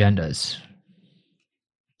agendas?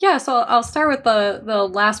 Yeah, so I'll start with the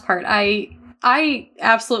last part. I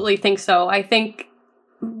absolutely think so. I think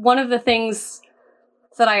one of the things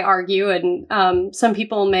that I argue, and some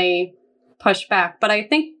people may push back, but I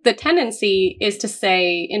think the tendency is to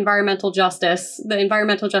say environmental justice, the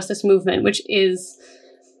environmental justice movement, which is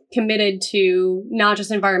committed to not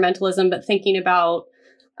just environmentalism, but thinking about,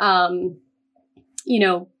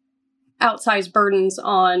 outsized burdens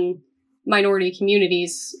on minority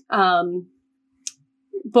communities,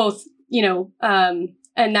 both,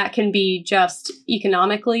 and that can be just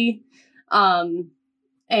economically.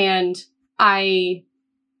 And I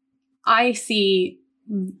see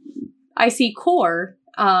CORE,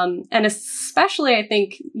 and especially I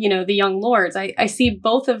think, the Young Lords, I see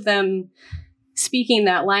both of them speaking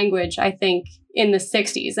that language, I think, in the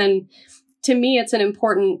 60s. And to me, it's an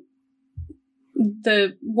important,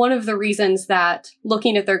 one of the reasons that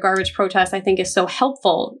looking at their garbage protests, I think, is so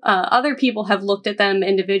helpful. Other people have looked at them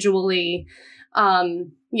individually,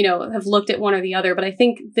 have looked at one or the other, but I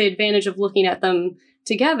think the advantage of looking at them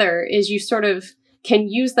together is you sort of can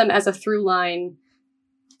use them as a through line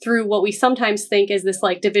through what we sometimes think is this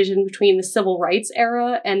like division between the civil rights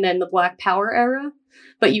era and then the Black Power era.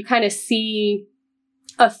 But you kind of see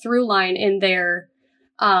a through line in their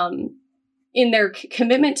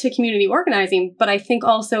commitment to community organizing, but I think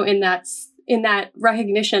also in that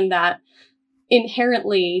recognition that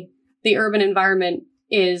inherently the urban environment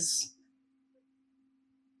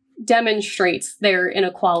demonstrates their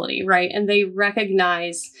inequality, right? And they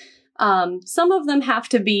recognize some of them have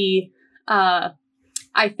to be, I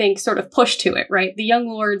think, sort of pushed to it, right? The Young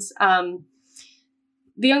Lords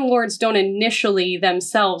don't initially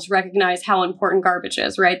themselves recognize how important garbage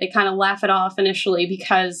is, right? They kind of laugh it off initially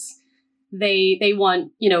because they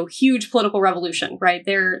want, huge political revolution, right?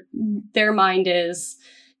 Their mind is,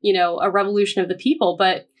 a revolution of the people,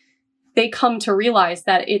 but they come to realize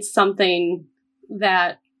that it's something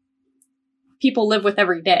that people live with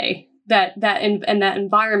every day, that that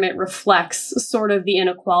environment reflects sort of the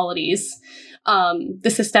inequalities,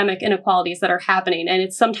 the systemic inequalities that are happening. And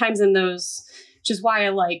it's sometimes in those, which is why I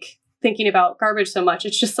like thinking about garbage so much.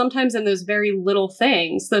 It's just sometimes in those very little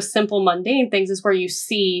things, those simple, mundane things is where you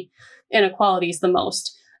see inequalities the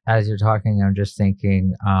most. As you're talking, I'm just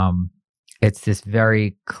thinking, it's this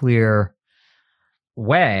very clear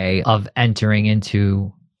way of entering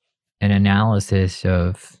into an analysis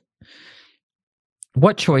of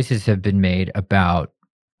what choices have been made about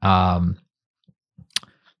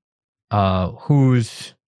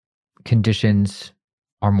whose conditions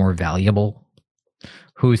are more valuable,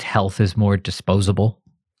 whose health is more disposable.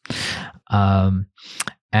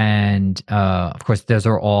 And of course, those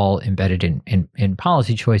are all embedded in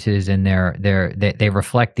policy choices, and they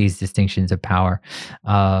reflect these distinctions of power.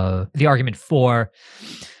 The argument for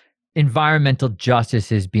environmental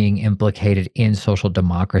justice is being implicated in social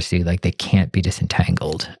democracy, like they can't be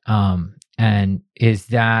disentangled. And is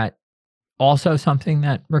that also something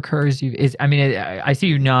that recurs? I see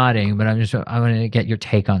you nodding, but I want to get your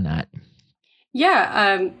take on that.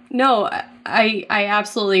 Yeah, no, I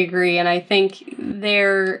absolutely agree. And I think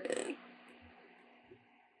their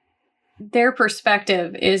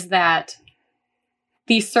perspective is that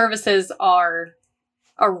these services are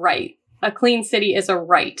a right. A clean city is a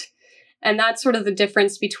right. And that's sort of the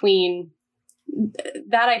difference between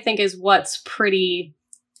that, I think, is what's pretty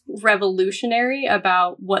revolutionary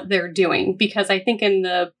about what they're doing. Because I think in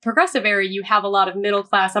the progressive era, you have a lot of middle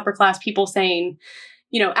class, upper class people saying,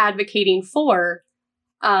 advocating for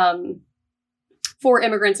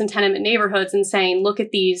immigrants in tenement neighborhoods and saying, look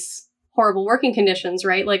at these horrible working conditions,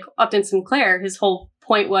 right? Like Upton Sinclair, his whole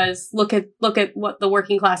point was look at what the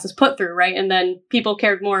working class is put through, right? And then people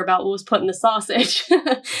cared more about what was put in the sausage.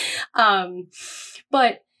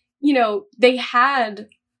 But, they had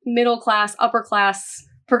middle class, upper class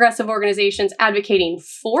progressive organizations advocating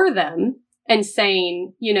for them and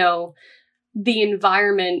saying, the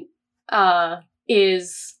environment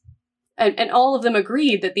is, and all of them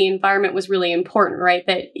agreed that the environment was really important, right?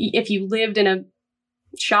 That if you lived in a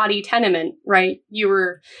shoddy tenement, right, you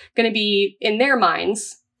were going to be, in their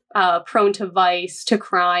minds, prone to vice, to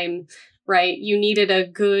crime, right? You needed a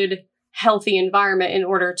good, healthy environment in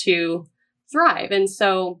order to thrive. And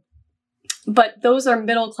so But those are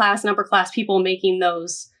middle class and upper class people making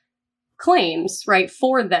those claims, right,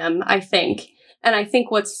 for them, I think. And I think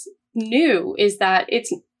what's new is that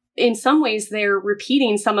it's, in some ways, they're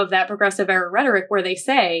repeating some of that progressive era rhetoric where they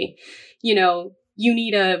say, you know, you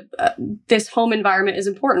need this home environment is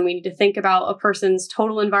important. We need to think about a person's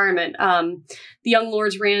total environment. The Young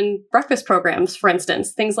Lords ran breakfast programs, for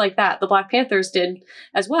instance, things like that. The Black Panthers did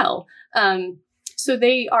as well. So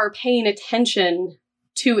they are paying attention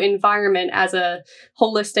to environment as a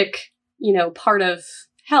holistic, you know, part of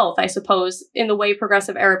health, I suppose, in the way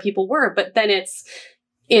progressive era people were. But then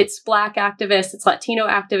it's Black activists, it's Latino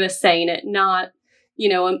activists saying it, not, you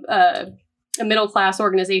know, a middle class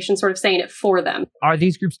organization sort of saying it for them. Are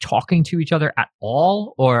these groups talking to each other at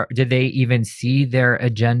all, or did they even see their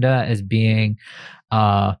agenda as being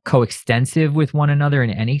coextensive with one another in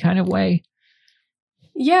any kind of way?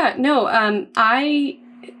 Yeah, no,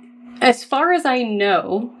 as far as I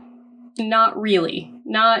know, not really,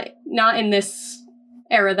 not in this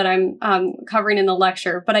era that I'm covering in the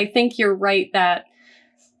lecture. But I think you're right that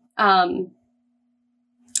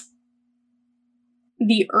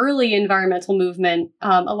the early environmental movement,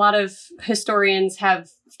 a lot of historians have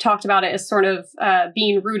talked about it as sort of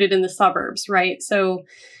being rooted in the suburbs, right? So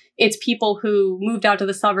it's people who moved out to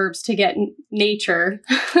the suburbs to get nature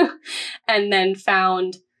and then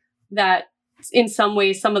found that in some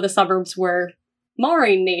ways, some of the suburbs were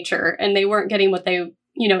marring nature and they weren't getting what they,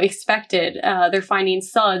 you know, expected. They're finding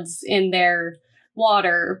suds in their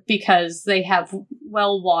water because they have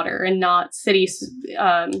well water and not city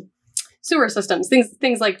sewer systems,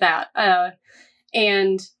 things like that.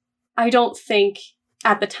 And I don't think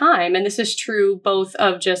at the time, and this is true both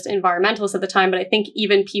of just environmentalists at the time, but I think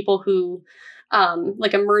even people who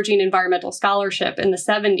like emerging environmental scholarship in the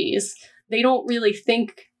 70s, they don't really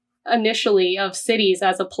think initially of cities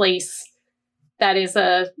as a place that is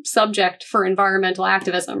a subject for environmental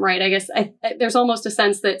activism, right? I guess there's almost a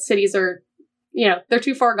sense that cities are, you know, they're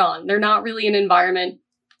too far gone. They're not really an environment.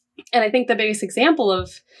 And I think the biggest example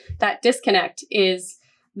of that disconnect is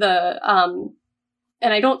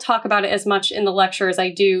and I don't talk about it as much in the lecture as I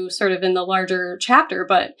do sort of in the larger chapter,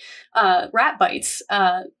 but rat bites,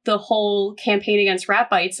 the whole campaign against rat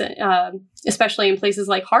bites, especially in places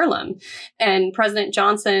like Harlem. And President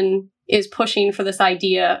Johnson is pushing for this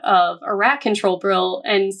idea of a rat control bill,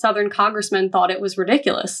 and Southern congressmen thought it was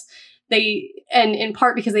ridiculous. And in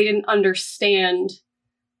part because they didn't understand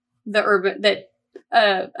an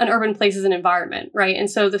urban place is an environment, right? And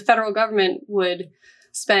so the federal government would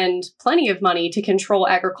spend plenty of money to control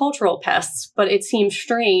agricultural pests, but it seems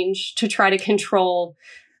strange to try to control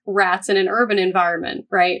rats in an urban environment,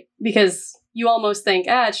 right? Because you almost think,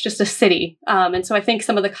 it's just a city. And so I think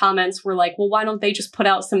some of the comments were like, well, why don't they just put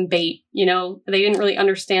out some bait? You know, they didn't really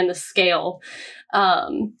understand the scale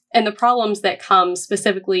and the problems that come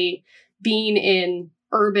specifically being in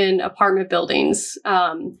urban apartment buildings,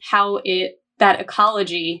 that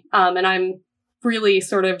ecology, and I'm really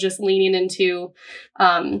sort of just leaning into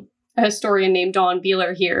a historian named Dawn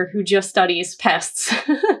Beeler here, who just studies pests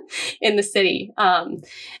in the city.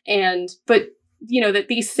 But, you know, that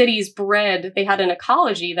these cities they had an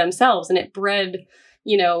ecology themselves, and it bred,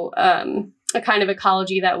 you know, a kind of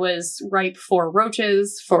ecology that was ripe for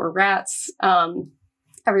roaches, for rats.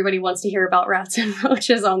 Everybody wants to hear about rats and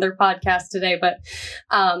roaches on their podcast today, but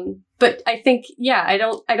I think, I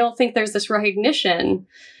don't think there's this recognition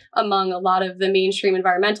among a lot of the mainstream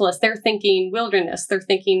environmentalists. They're thinking wilderness, they're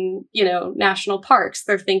thinking, you know, national parks,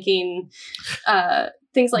 they're thinking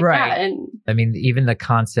things like that. And I mean, even the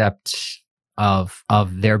concept of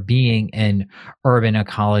there being an urban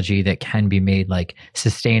ecology that can be made like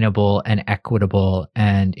sustainable and equitable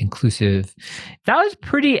and inclusive, that was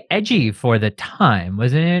pretty edgy for the time,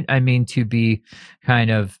 wasn't it? I mean, to be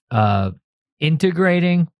kind of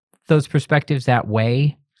integrating those perspectives that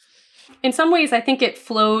way. In some ways, I think it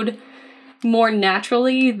flowed more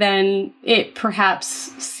naturally than it perhaps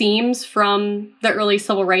seems from the early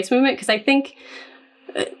civil rights movement. Because I think,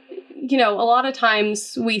 you know, a lot of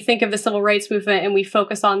times we think of the civil rights movement and we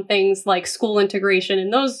focus on things like school integration,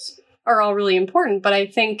 and those are all really important. But I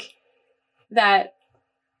think that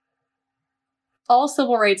all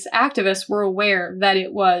civil rights activists were aware that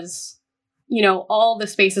it was, you know, all the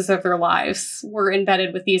spaces of their lives were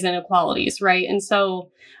embedded with these inequalities, right? And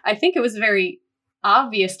so I think it was very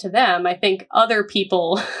obvious to them. I think other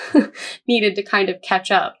people needed to kind of catch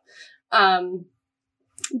up.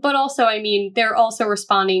 But also, I mean, they're also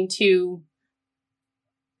responding to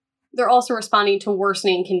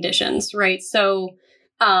worsening conditions, right? So,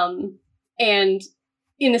 and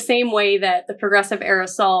in the same way that the progressive era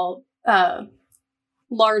saw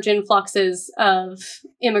large influxes of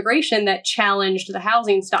immigration that challenged the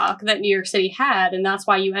housing stock that New York City had. And that's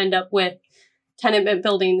why you end up with tenement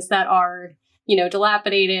buildings that are,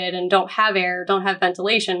 dilapidated and don't have air, don't have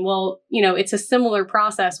ventilation. Well, it's a similar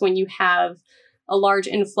process when you have a large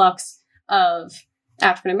influx of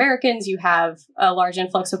African Americans, you have a large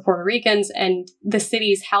influx of Puerto Ricans, and the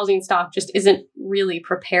city's housing stock just isn't really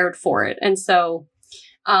prepared for it. And so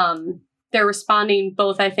they're responding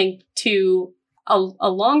both, I think, to a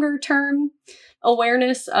longer term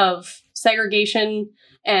awareness of segregation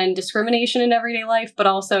and discrimination in everyday life, but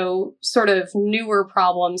also sort of newer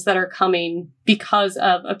problems that are coming because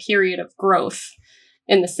of a period of growth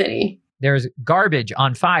in the city. There's garbage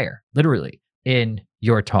on fire, literally, in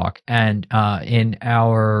your talk. And in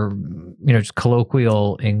our, just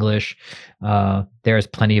colloquial English, there's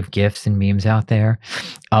plenty of GIFs and memes out there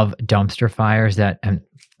of dumpster fires that, and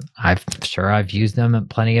I've used them on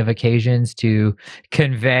plenty of occasions to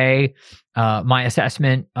convey my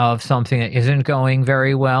assessment of something that isn't going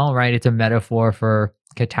very well, right? It's a metaphor for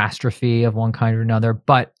catastrophe of one kind or another,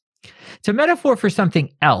 but it's a metaphor for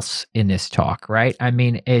something else in this talk, right? I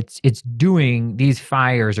mean, these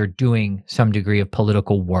fires are doing some degree of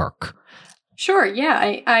political work. Sure.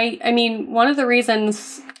 Yeah. I mean, one of the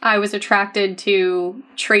reasons I was attracted to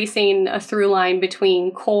tracing a through line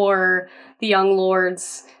between CORE, the Young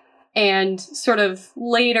Lords, and sort of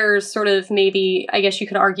later, sort of maybe, I guess you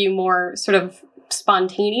could argue more sort of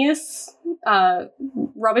spontaneous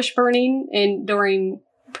rubbish burning during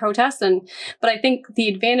protests. But I think the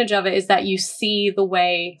advantage of it is that you see the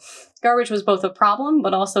way garbage was both a problem,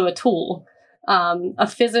 but also a tool, a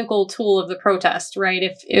physical tool of the protest, right?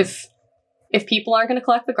 If people aren't going to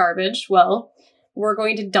collect the garbage, well, we're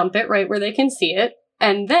going to dump it right where they can see it.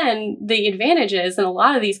 And then the advantage is, in a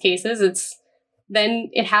lot of these cases, then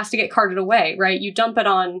it has to get carted away, right? You dump it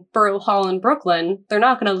on Borough Hall in Brooklyn, they're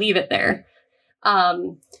not going to leave it there.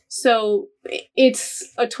 So it's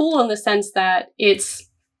a tool in the sense that it's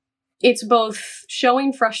both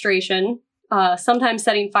showing frustration. Sometimes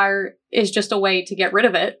setting fire is just a way to get rid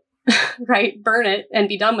of it, right? Burn it and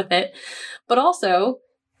be done with it. But also,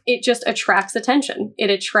 it just attracts attention. It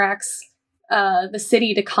attracts the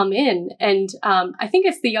city to come in. And I think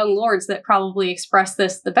it's the Young Lords that probably express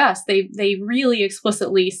this the best. They really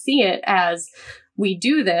explicitly see it as, we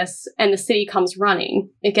do this and the city comes running.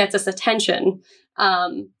 It gets us attention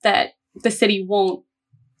that the city won't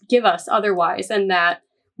give us otherwise. And that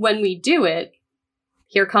when we do it,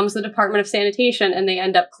 here comes the Department of Sanitation and they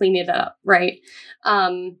end up cleaning it up, right?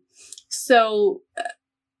 So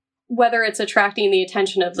whether it's attracting the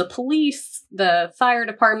attention of the police, the fire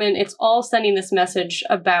department, it's all sending this message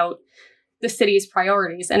about the city's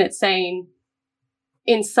priorities. And it's saying,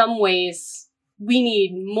 in some ways, we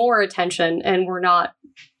need more attention and we're not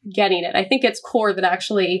getting it. I think it's CORE that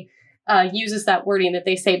actually uses that wording, that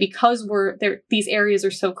they say, because these areas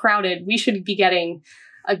are so crowded, we should be getting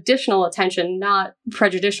additional attention, not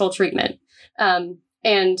prejudicial treatment.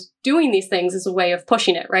 And doing these things is a way of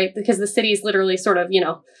pushing it, right? Because the city is literally sort of,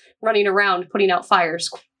 running around, putting out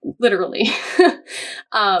fires, literally.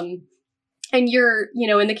 And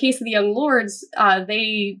in the case of the Young Lords,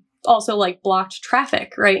 they also blocked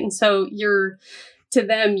traffic, right? And so to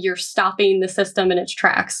them, you're stopping the system in its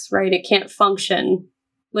tracks, right? It can't function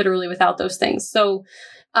literally without those things. So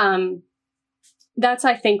that's,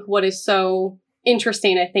 I think, what is so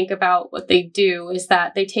interesting, I think, about what they do is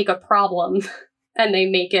that they take a problem and they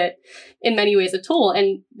make it in many ways a tool.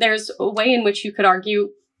 And there's a way in which you could argue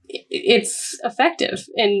it's effective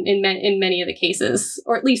in many of the cases,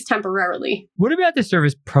 or at least temporarily. What about the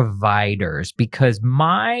service providers? Because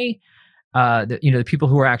the people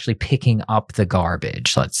who are actually picking up the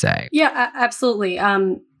garbage, let's say. Yeah, absolutely.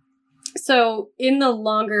 So in the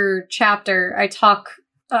longer chapter, I talk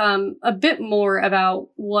a bit more about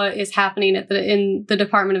what is happening in the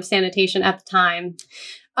Department of Sanitation at the time.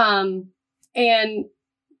 And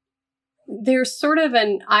there's sort of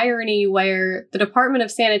an irony where the Department of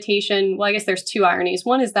Sanitation, well, I guess there's two ironies.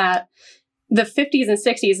 One is that the 50s and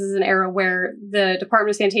 60s is an era where the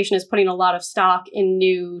Department of Sanitation is putting a lot of stock in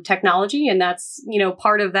new technology. And that's,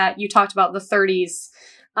 part of that. You talked about the 30s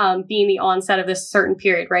being the onset of this certain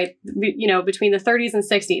period, right? Between the 30s and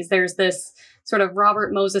 60s, there's this sort of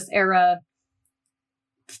Robert Moses era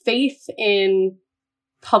faith in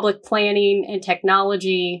public planning and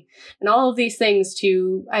technology and all of these things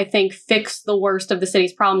to, I think, fix the worst of the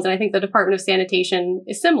city's problems. And I think the Department of Sanitation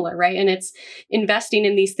is similar, right? And it's investing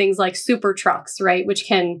in these things like super trucks, right? Which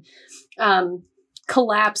can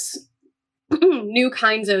collapse new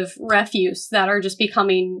kinds of refuse that are just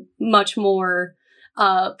becoming much more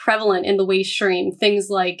prevalent in the waste stream.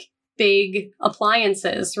 Things like big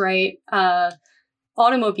appliances, right?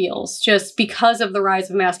 Automobiles, just because of the rise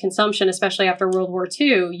of mass consumption, especially after World War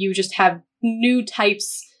II, you just have new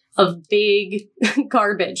types of big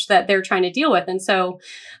garbage that they're trying to deal with. And so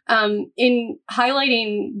in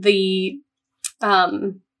highlighting the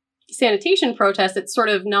sanitation protests, it's sort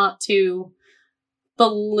of not to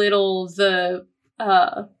belittle the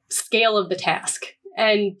scale of the task,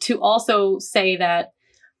 and to also say that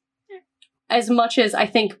as much as I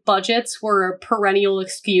think budgets were a perennial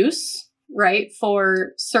excuse, right,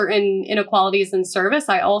 for certain inequalities in service,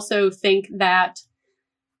 I also think that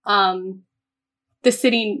the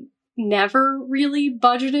city never really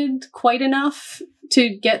budgeted quite enough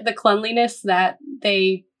to get the cleanliness that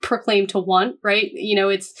they proclaim to want, right?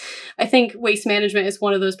 I think waste management is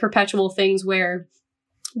one of those perpetual things where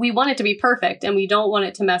we want it to be perfect and we don't want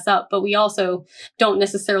it to mess up, but we also don't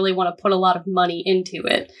necessarily want to put a lot of money into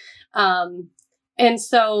it. And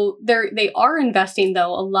so they are investing,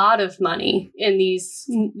 though, a lot of money in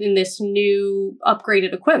this new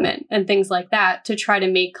upgraded equipment and things like that to try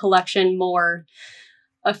to make collection more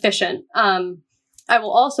efficient. I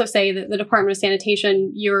will also say that the Department of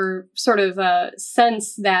Sanitation, your sort of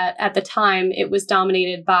sense that at the time it was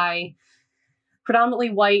dominated by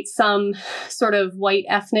predominantly white, some sort of white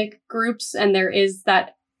ethnic groups. And there is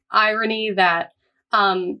that irony that,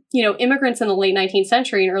 immigrants in the late 19th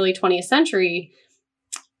century and early 20th century,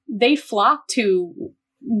 they flocked to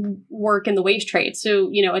work in the waste trade. So,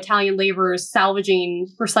 Italian laborers salvaging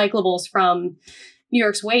recyclables from New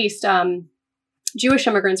York's waste. Jewish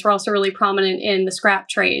immigrants were also really prominent in the scrap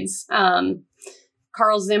trades.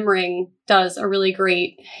 Carl Zimring does a really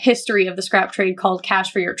great history of the scrap trade called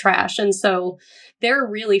Cash for Your Trash. And so they're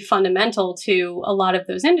really fundamental to a lot of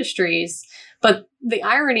those industries. But the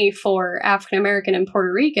irony for African American and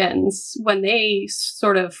Puerto Ricans, when they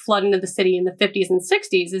sort of flood into the city in the 50s and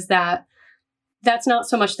 60s, is that that's not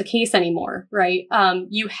so much the case anymore, right?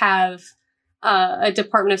 You have a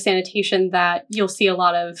Department of Sanitation that you'll see a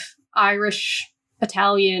lot of Irish,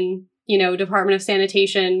 Italian, Department of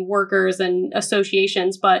Sanitation workers and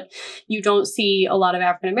associations, but you don't see a lot of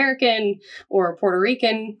African American or Puerto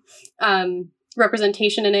Rican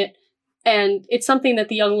representation in it. And it's something that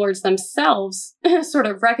the Young Lords themselves sort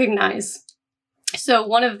of recognize. So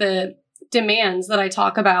one of the demands that I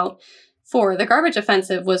talk about for the garbage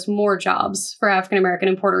offensive was more jobs for African American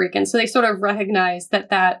and Puerto Rican. So they sort of recognize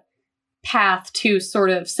that path to sort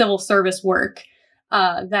of civil service work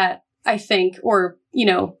that I think, or,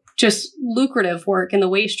 just lucrative work in the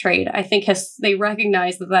waste trade, I think they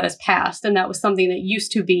recognize that has passed. And that was something that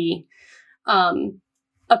used to be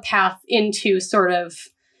a path into sort of,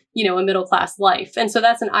 a middle-class life. And so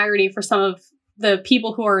that's an irony for some of the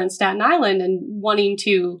people who are in Staten Island and wanting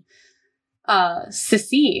to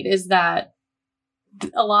secede, is that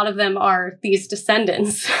a lot of them are these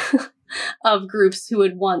descendants of groups who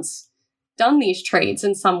had once done these trades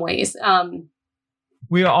in some ways.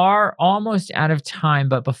 We are almost out of time,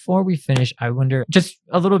 but before we finish, I wonder just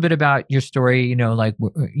a little bit about your story,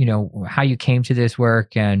 how you came to this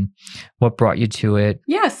work and what brought you to it.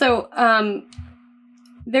 Yeah. So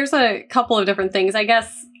there's a couple of different things. I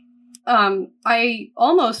guess I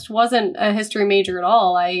almost wasn't a history major at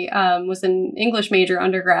all. I was an English major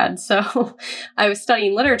undergrad. So I was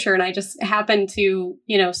studying literature, and I just happened to,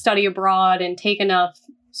 study abroad and take enough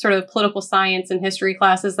sort of political science and history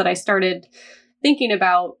classes that I started thinking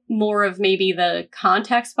about more of maybe the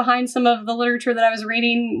context behind some of the literature that I was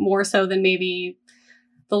reading, more so than maybe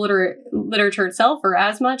the literature itself or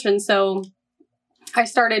as much. And so I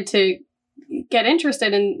started to get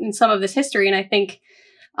interested in some of this history. And I think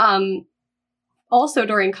also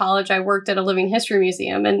during college, I worked at a living history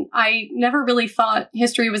museum, and I never really thought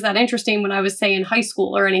history was that interesting when I was, say, in high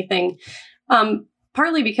school or anything,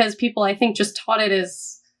 partly because people, I think, just taught it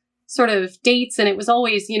as sort of dates, and it was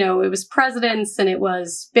always, it was presidents, and it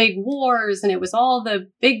was big wars, and it was all the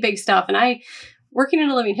big stuff. And working in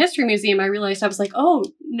a living history museum, I realized I was like, oh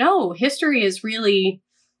no, history is really,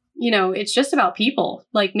 it's just about people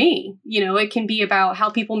like me. It can be about how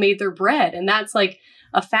people made their bread, and that's like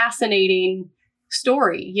a fascinating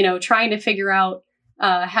story, trying to figure out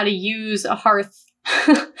how to use a hearth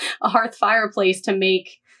fireplace to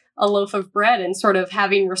make a loaf of bread, and sort of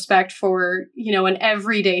having respect for, an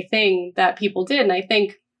everyday thing that people did. And I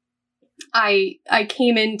think I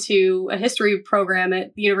came into a history program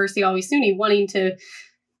at the University of Al-Wasuni wanting to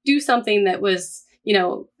do something that was,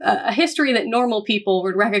 a history that normal people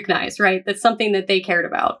would recognize, right? That's something that they cared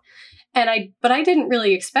about. But I didn't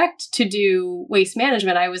really expect to do waste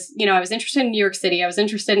management. I was interested in New York City. I was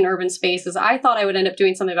interested in urban spaces. I thought I would end up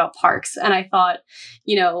doing something about parks. And I thought,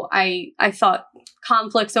 I thought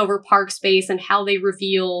conflicts over park space and how they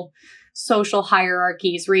reveal social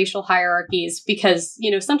hierarchies, racial hierarchies, because,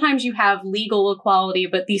 sometimes you have legal equality,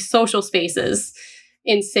 but these social spaces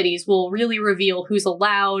in cities will really reveal who's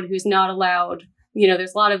allowed, who's not allowed.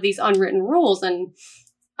 There's a lot of these unwritten rules. And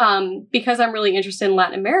because I'm really interested in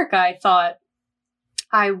Latin America, I thought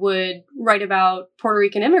I would write about Puerto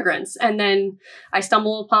Rican immigrants. And then I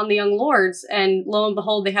stumbled upon the Young Lords, and lo and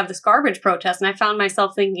behold, they have this garbage protest. And I found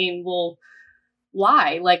myself thinking, well,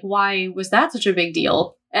 why? Why was that such a big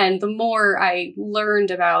deal? And the more I learned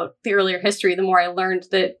about the earlier history, the more I learned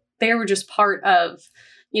that they were just part of,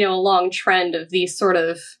 a long trend of these sort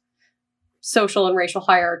of social and racial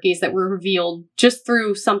hierarchies that were revealed just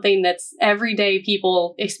through something that's everyday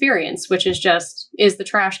people experience, which is the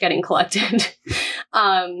trash getting collected?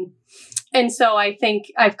 And so I think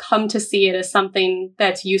I've come to see it as something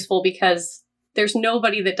that's useful because there's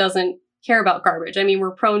nobody that doesn't care about garbage. I mean,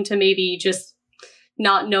 we're prone to maybe just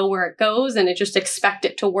not know where it goes and just expect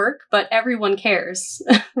it to work, but everyone cares,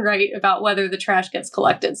 right, about whether the trash gets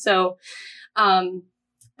collected. So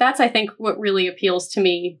that's, I think, what really appeals to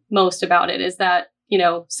me most about it is that,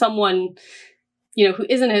 someone, who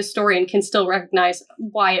isn't a historian can still recognize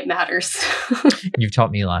why it matters. You've taught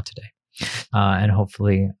me a lot today. And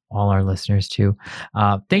hopefully all our listeners too.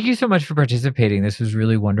 Thank you so much for participating. This was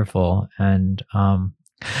really wonderful. And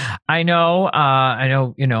I know,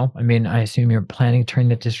 I assume you're planning to turn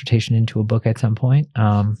that dissertation into a book at some point.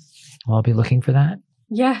 I'll be looking for that.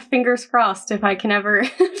 Yeah, fingers crossed if I can ever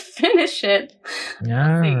finish it.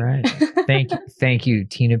 All right. Thank you,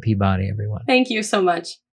 Tina Peabody, everyone. Thank you so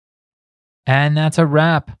much. And that's a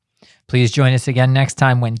wrap. Please join us again next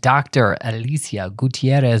time when Dr. Alicia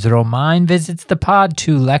Gutierrez Romain visits the pod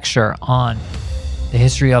to lecture on the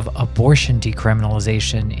history of abortion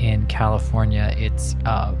decriminalization in California. It's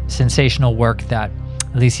sensational work that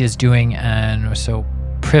Alicia is doing, and we're so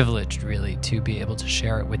privileged, really, to be able to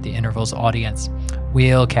share it with the Intervals audience.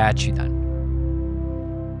 We'll catch you then.